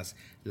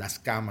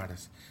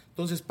cámaras.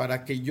 Entonces,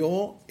 para que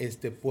yo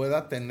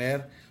pueda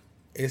tener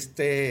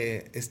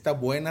esta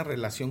buena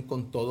relación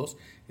con todos,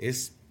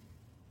 es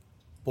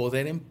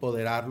poder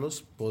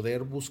empoderarlos,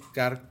 poder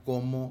buscar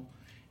cómo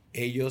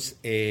ellos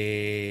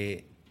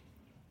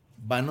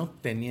van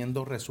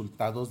obteniendo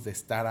resultados de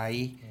estar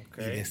ahí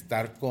y de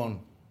estar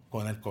con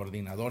el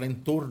coordinador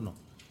en turno,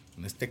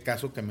 en este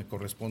caso que me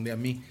corresponde a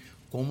mí,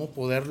 cómo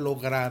poder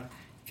lograr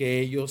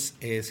que ellos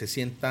se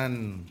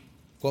sientan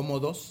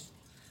cómodos,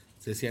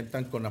 se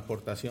sientan con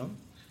aportación.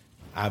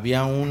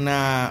 Había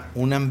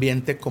un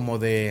ambiente como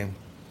de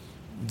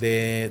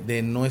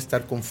no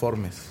estar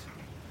conformes.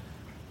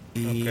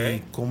 Y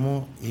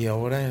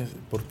ahora,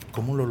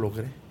 ¿cómo lo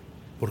logré?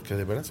 Porque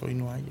de veras hoy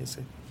no hay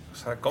ese. O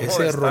sea, ¿cómo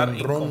ese estar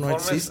ron no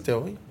existe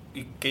hoy.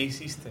 ¿Y qué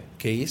hiciste?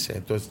 ¿Qué hice?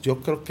 Entonces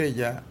yo creo que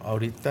ya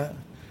ahorita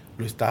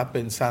lo estaba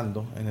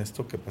pensando en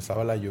esto que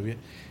pasaba la lluvia.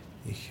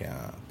 Dije,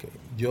 okay.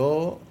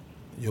 Yo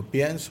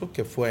pienso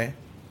que fue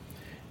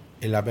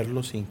el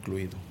haberlos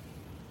incluido.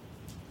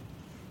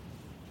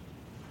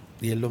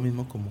 Y es lo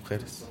mismo con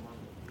mujeres.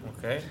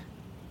 Okay.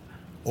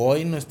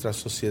 Hoy nuestra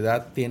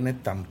sociedad tiene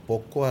tan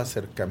poco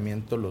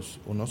acercamiento los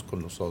unos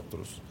con los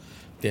otros.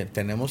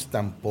 Tenemos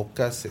tan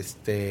pocas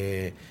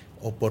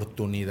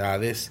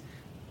oportunidades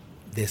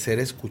de ser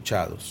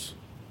escuchados.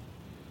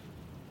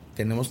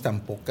 Tenemos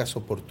tan pocas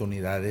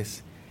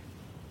oportunidades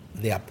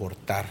de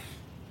aportar,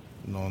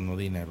 no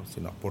dinero,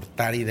 sino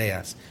aportar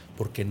ideas,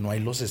 porque no hay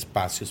los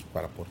espacios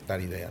para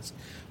aportar ideas.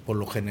 Por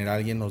lo general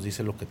alguien nos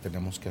dice lo que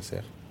tenemos que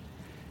hacer.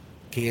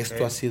 Que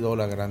esto ha sido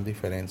la gran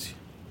diferencia.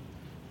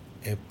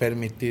 He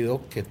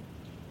permitido que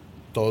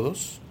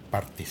todos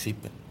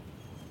participen,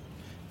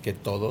 que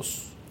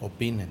todos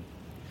opinen,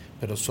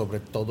 pero sobre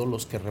todo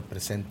los que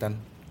representan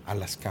a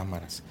las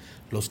cámaras,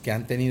 los que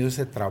han tenido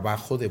ese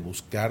trabajo de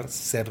buscar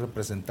ser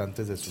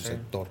representantes de su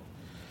sector,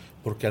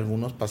 porque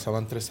algunos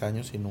pasaban 3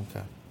 años y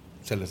nunca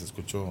se les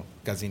escuchó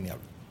casi ni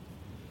hablar.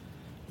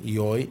 Y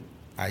hoy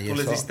hay Tú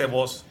les diste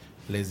voz.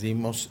 Les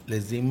dimos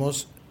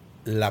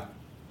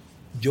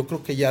yo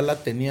creo que ya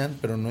la tenían,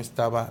 pero no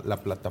estaba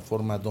la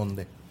plataforma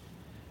donde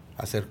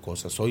hacer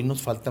cosas. Hoy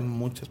nos faltan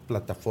muchas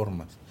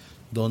plataformas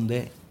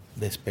donde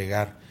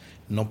despegar.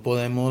 No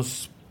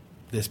podemos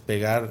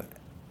despegar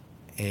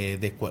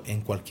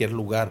en cualquier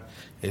lugar.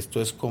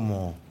 Esto es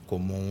como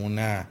un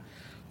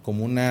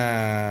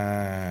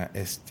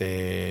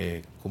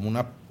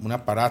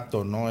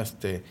aparato, ¿no?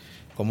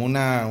 Como un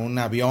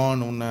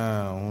avión,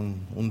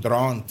 un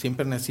dron.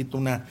 Siempre necesito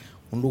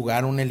un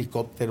lugar, un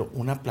helicóptero,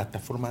 una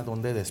plataforma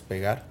donde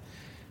despegar.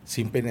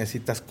 Siempre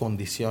necesitas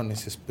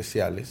condiciones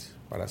especiales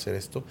para hacer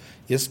esto.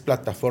 Y esas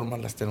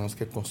plataformas las tenemos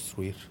que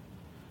construir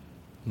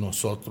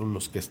nosotros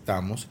los que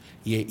estamos.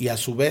 Y a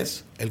su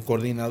vez, el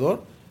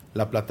coordinador,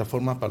 la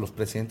plataforma para los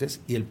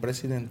presidentes y el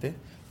presidente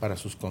para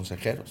sus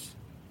consejeros.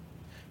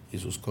 Y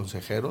sus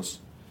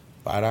consejeros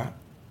para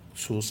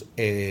sus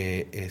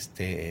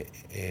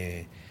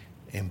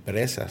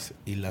empresas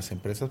y las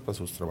empresas para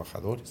sus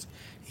trabajadores.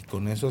 Y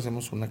con eso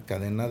hacemos una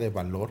cadena de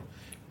valor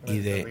y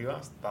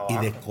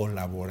de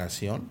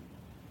colaboración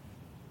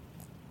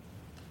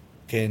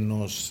que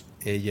nos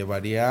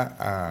llevaría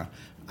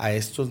a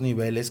estos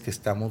niveles que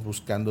estamos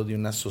buscando de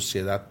una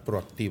sociedad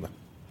proactiva.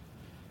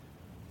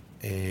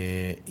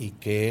 Y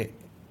que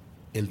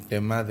el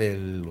tema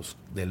del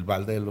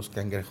balde de los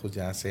cangrejos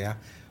ya sea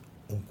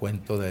un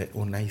cuento de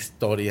una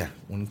historia,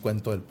 un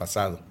cuento del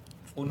pasado.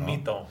 Un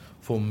mito.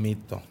 Fue un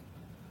mito.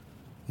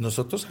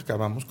 Nosotros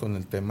acabamos con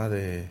el tema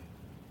de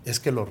es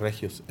que los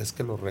regios.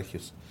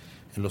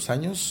 En los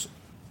años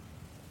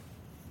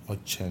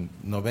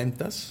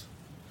 90,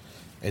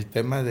 el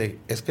tema de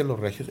es que los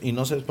regios, y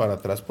no sé para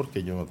atrás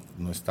porque yo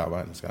no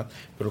estaba en la ciudad,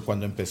 pero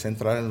cuando empecé a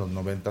entrar en los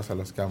 90 a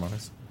las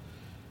cámaras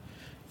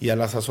y a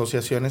las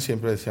asociaciones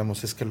siempre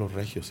decíamos es que los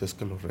regios.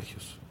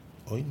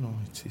 Hoy no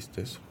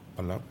existe eso.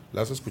 ¿Palabra?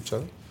 ¿La has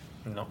escuchado?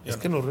 No. Es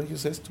que los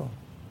regios esto.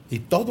 Y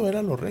todo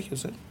era los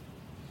regios, ¿eh?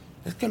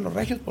 Es que los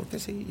regios, ¿por qué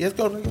sí? Y es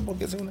que los regios, ¿por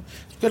qué hacen una?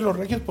 Es que los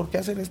regios, ¿por qué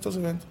hacen estos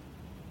eventos?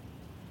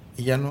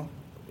 Y ya no,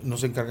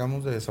 nos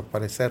encargamos de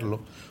desaparecerlo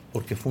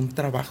porque fue un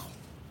trabajo.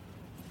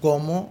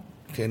 ¿Cómo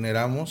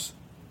generamos,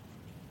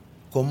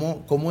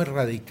 cómo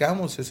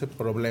erradicamos ese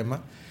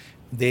problema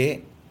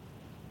de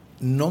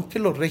no que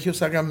los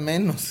regios hagan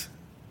menos,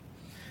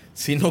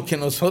 sino que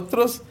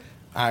nosotros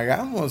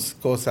hagamos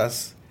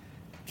cosas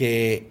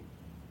que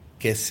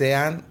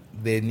sean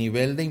de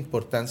nivel de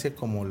importancia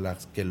como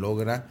las que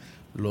logra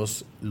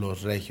los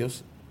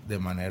regios de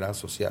manera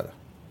asociada?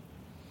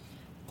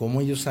 Cómo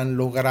ellos han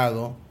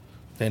logrado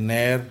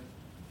tener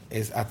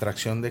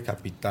atracción de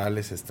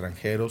capitales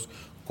extranjeros,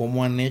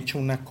 cómo han hecho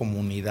una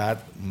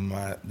comunidad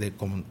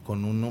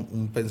con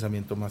un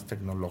pensamiento más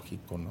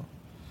tecnológico, ¿no?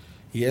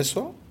 Y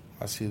eso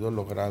ha sido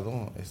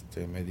logrado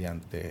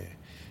mediante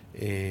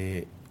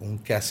un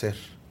quehacer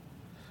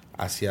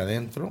hacia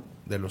adentro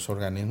de los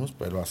organismos,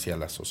 pero hacia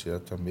la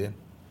sociedad también.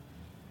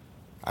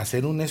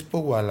 Hacer un Expo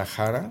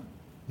Guadalajara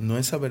no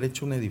es haber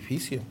hecho un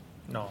edificio.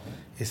 No.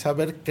 Es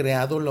haber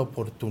creado la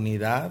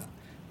oportunidad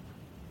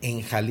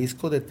en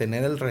Jalisco de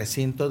tener el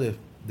recinto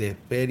de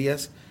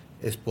ferias,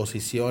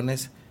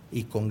 exposiciones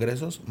y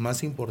congresos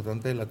más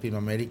importante de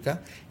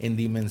Latinoamérica en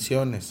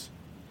dimensiones,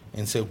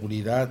 en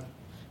seguridad,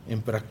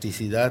 en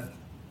practicidad,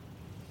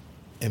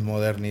 en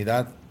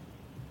modernidad.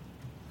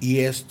 Y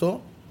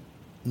esto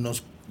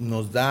nos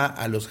da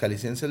a los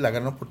jaliscienses la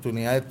gran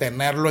oportunidad de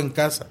tenerlo en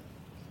casa.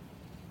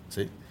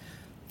 ¿Sí?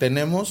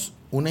 Tenemos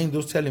una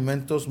industria de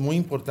alimentos muy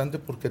importante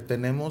porque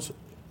tenemos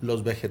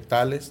los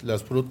vegetales,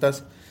 las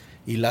frutas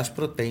y las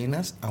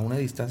proteínas a una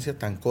distancia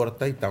tan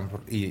corta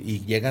y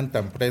llegan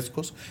tan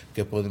frescos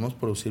que podemos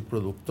producir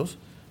productos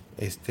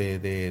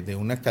de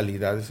una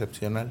calidad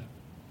excepcional.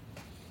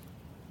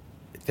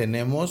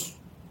 Tenemos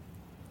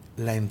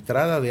la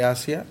entrada de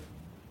Asia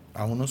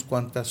a unas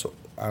cuantas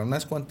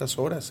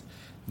horas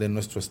de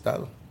nuestro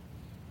estado.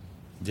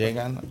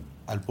 llegan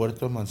al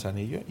puerto de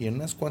Manzanillo y en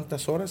unas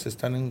cuantas horas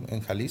están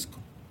en Jalisco,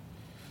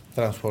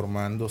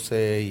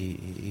 transformándose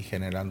y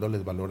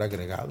generándoles valor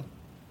agregado.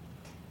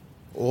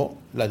 O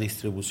la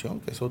distribución,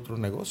 que es otro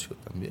negocio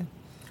también.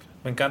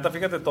 Me encanta,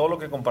 fíjate, todo lo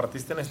que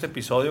compartiste en este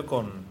episodio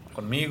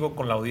conmigo,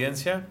 con la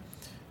audiencia.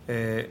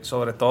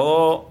 Sobre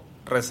todo,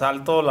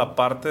 resalto la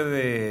parte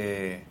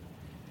de...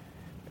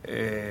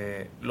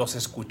 los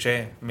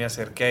escuché, me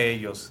acerqué a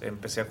ellos,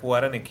 empecé a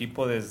jugar en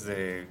equipo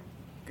desde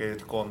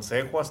el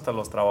consejo hasta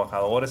los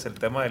trabajadores, el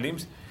tema del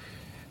IMSS.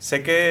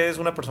 Sé que es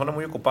una persona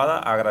muy ocupada,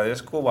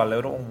 agradezco,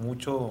 valoro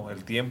mucho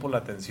el tiempo, la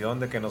atención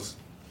de que nos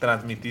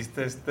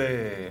transmitiste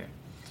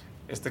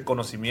este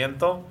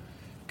conocimiento,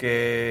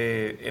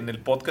 que en el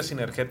podcast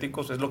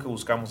Sinergéticos es lo que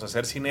buscamos,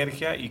 hacer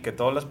sinergia y que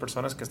todas las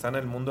personas que están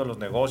en el mundo de los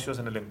negocios,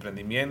 en el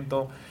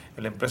emprendimiento,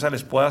 en la empresa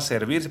les pueda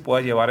servir, se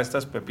pueda llevar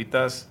estas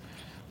pepitas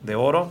de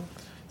oro.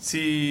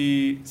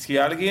 Si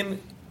alguien,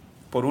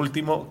 por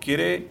último,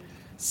 quiere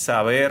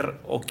saber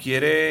o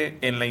quiere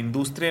en la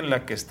industria en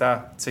la que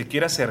está, se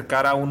quiere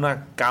acercar a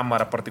una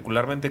cámara,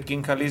 particularmente aquí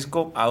en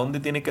Jalisco, ¿a dónde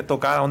tiene que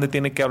tocar, a dónde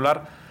tiene que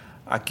hablar,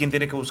 a quién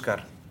tiene que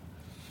buscar?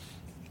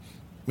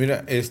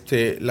 Mira,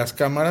 las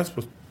cámaras,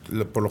 pues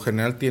por lo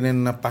general tienen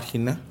una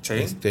página. ¿Sí?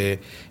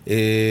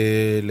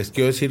 Les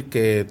quiero decir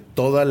que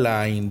toda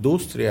la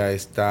industria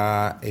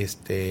está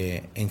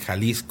en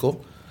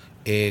Jalisco,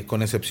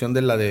 con excepción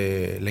de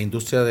la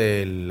industria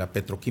de la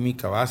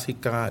petroquímica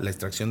básica, la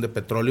extracción de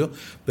petróleo,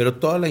 pero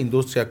toda la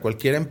industria,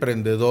 cualquier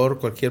emprendedor,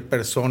 cualquier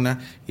persona,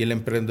 y el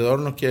emprendedor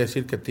no quiere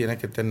decir que tiene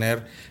que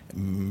tener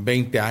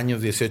 20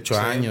 años, 18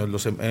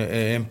 años,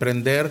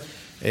 emprender,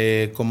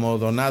 como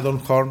don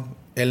Adolf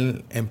Horn,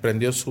 él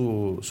emprendió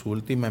su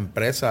última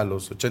empresa a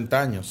los 80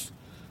 años,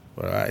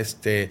 ¿verdad?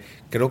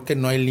 Creo que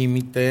no hay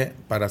límite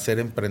para ser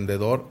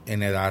emprendedor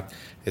en edad,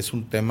 es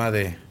un tema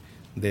de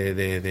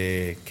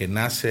que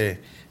nace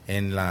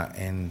en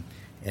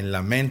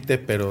la mente,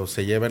 pero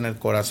se lleva en el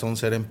corazón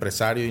ser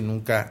empresario y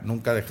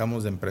nunca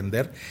dejamos de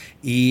emprender.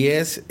 Y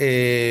es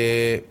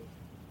en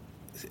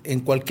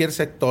cualquier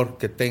sector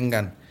que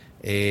tengan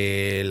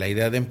la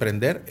idea de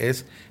emprender,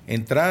 es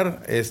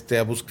entrar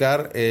a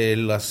buscar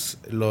las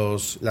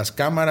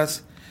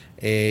cámaras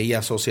y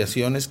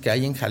asociaciones que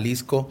hay en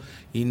Jalisco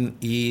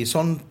y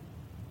son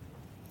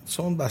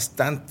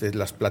bastantes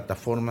las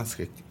plataformas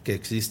que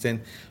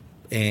existen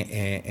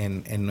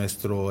en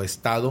nuestro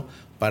estado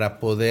para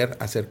poder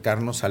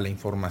acercarnos a la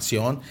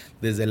información.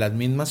 Desde las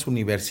mismas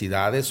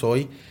universidades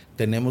hoy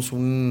tenemos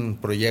un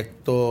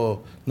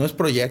proyecto, no es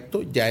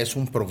proyecto, ya es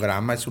un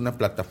programa, es una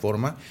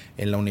plataforma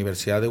en la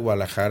Universidad de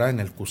Guadalajara, en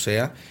el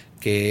CUSEA,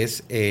 que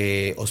es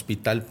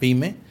Hospital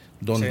PYME,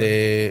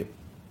 donde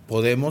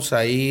podemos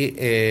ahí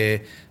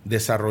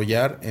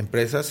desarrollar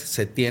empresas.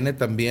 Se tiene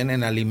también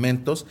en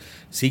alimentos,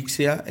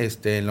 Sixia,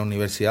 en la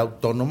Universidad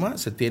Autónoma,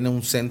 se tiene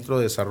un centro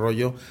de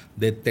desarrollo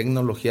de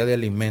tecnología de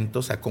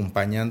alimentos,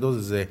 acompañando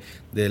desde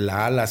de la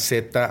A a la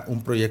Z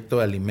un proyecto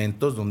de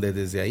alimentos, donde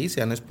desde ahí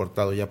se han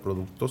exportado ya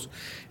productos.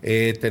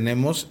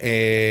 Tenemos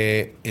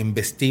en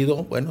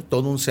vestido,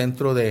 todo un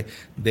centro de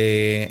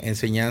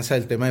enseñanza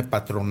del tema de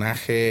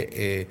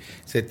patronaje,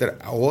 etcétera.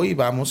 Hoy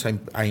vamos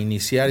a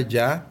iniciar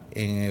ya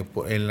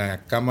en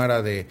la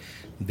Cámara del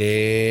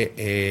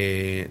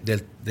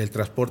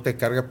transporte de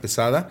carga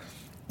pesada,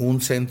 un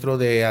centro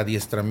de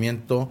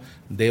adiestramiento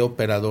de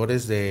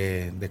operadores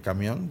de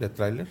camión, de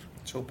tráiler.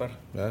 Súper.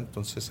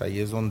 Entonces ahí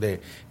es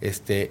donde,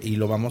 y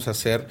lo vamos a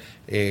hacer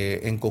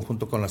en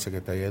conjunto con la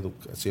Secretaría de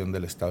Educación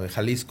del Estado de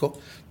Jalisco,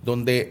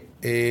 donde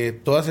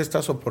todas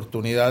estas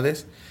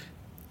oportunidades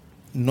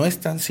no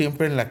están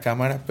siempre en la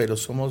Cámara, pero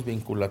somos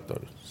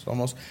vinculatorios,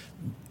 somos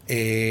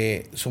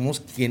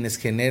quienes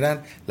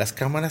generan, las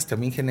cámaras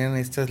también generan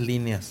estas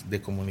líneas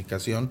de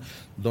comunicación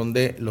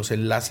donde los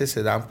enlaces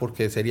se dan,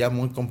 porque sería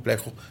muy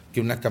complejo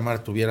que una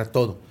cámara tuviera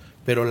todo,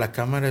 pero la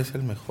cámara es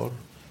el mejor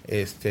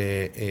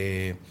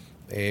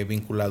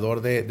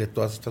vinculador de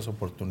todas estas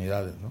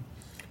oportunidades, ¿no?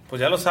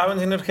 Pues ya lo saben,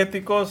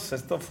 Sinergéticos,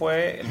 esto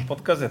fue el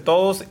podcast de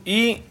todos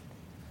y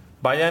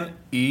vayan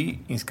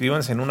y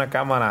inscríbanse en una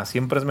cámara,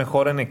 siempre es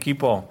mejor en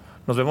equipo.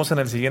 Nos vemos en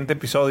el siguiente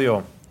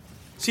episodio.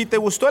 Si te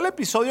gustó el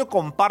episodio,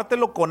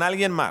 compártelo con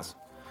alguien más.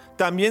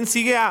 También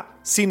sigue a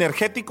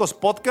Sinergéticos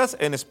Podcast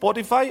en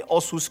Spotify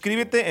o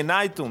suscríbete en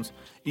iTunes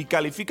y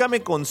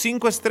califícame con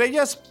 5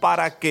 estrellas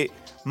para que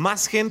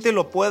más gente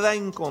lo pueda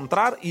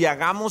encontrar y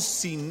hagamos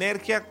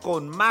sinergia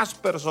con más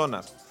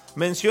personas.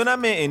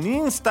 Mencióname en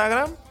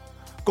Instagram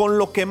con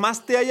lo que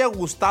más te haya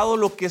gustado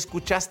lo que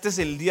escuchaste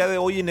el día de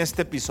hoy en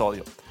este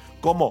episodio,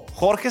 como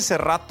Jorge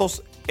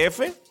Cerratos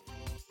F.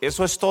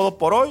 Eso es todo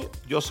por hoy.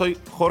 Yo soy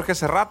Jorge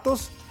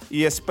Cerratos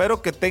y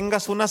espero que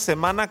tengas una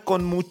semana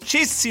con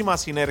muchísima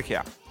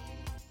sinergia.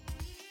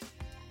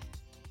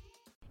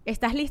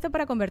 ¿Estás listo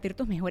para convertir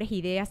tus mejores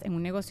ideas en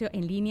un negocio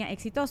en línea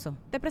exitoso?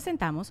 Te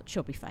presentamos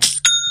Shopify.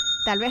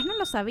 Tal vez no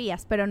lo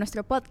sabías, pero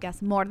nuestro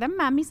podcast More Than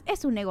Mamis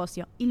es un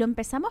negocio y lo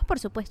empezamos por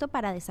supuesto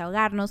para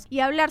desahogarnos y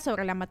hablar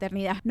sobre la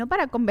maternidad, no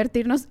para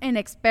convertirnos en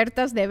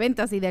expertas de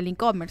ventas y del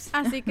e-commerce.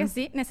 Así que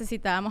sí,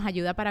 necesitábamos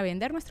ayuda para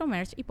vender nuestro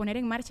merch y poner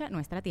en marcha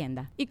nuestra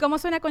tienda. ¿Y cómo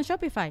suena con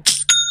Shopify?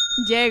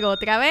 Llegó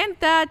otra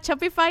venta.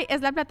 Shopify es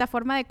la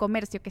plataforma de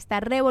comercio que está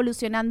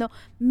revolucionando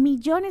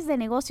millones de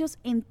negocios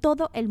en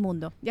todo el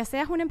mundo. Ya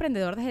seas un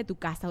emprendedor desde tu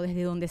casa o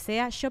desde donde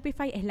sea,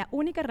 Shopify es la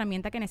única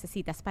herramienta que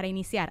necesitas para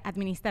iniciar,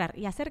 administrar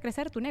y hacer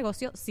crecer tu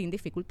negocio sin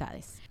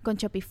dificultades. Con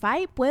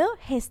Shopify puedo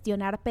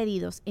gestionar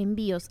pedidos,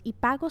 envíos y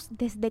pagos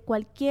desde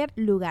cualquier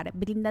lugar,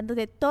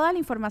 brindándote toda la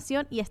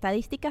información y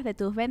estadísticas de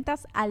tus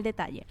ventas al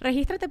detalle.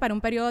 Regístrate para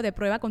un periodo de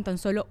prueba con tan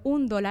solo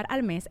 $1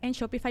 al mes en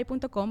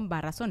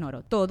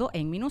shopify.com/sonoro, todo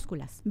en minúsculas.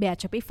 Ve a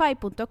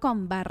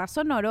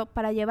shopify.com/sonoro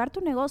para llevar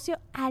tu negocio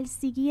al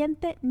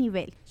siguiente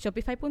nivel.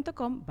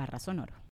 Shopify.com/sonoro.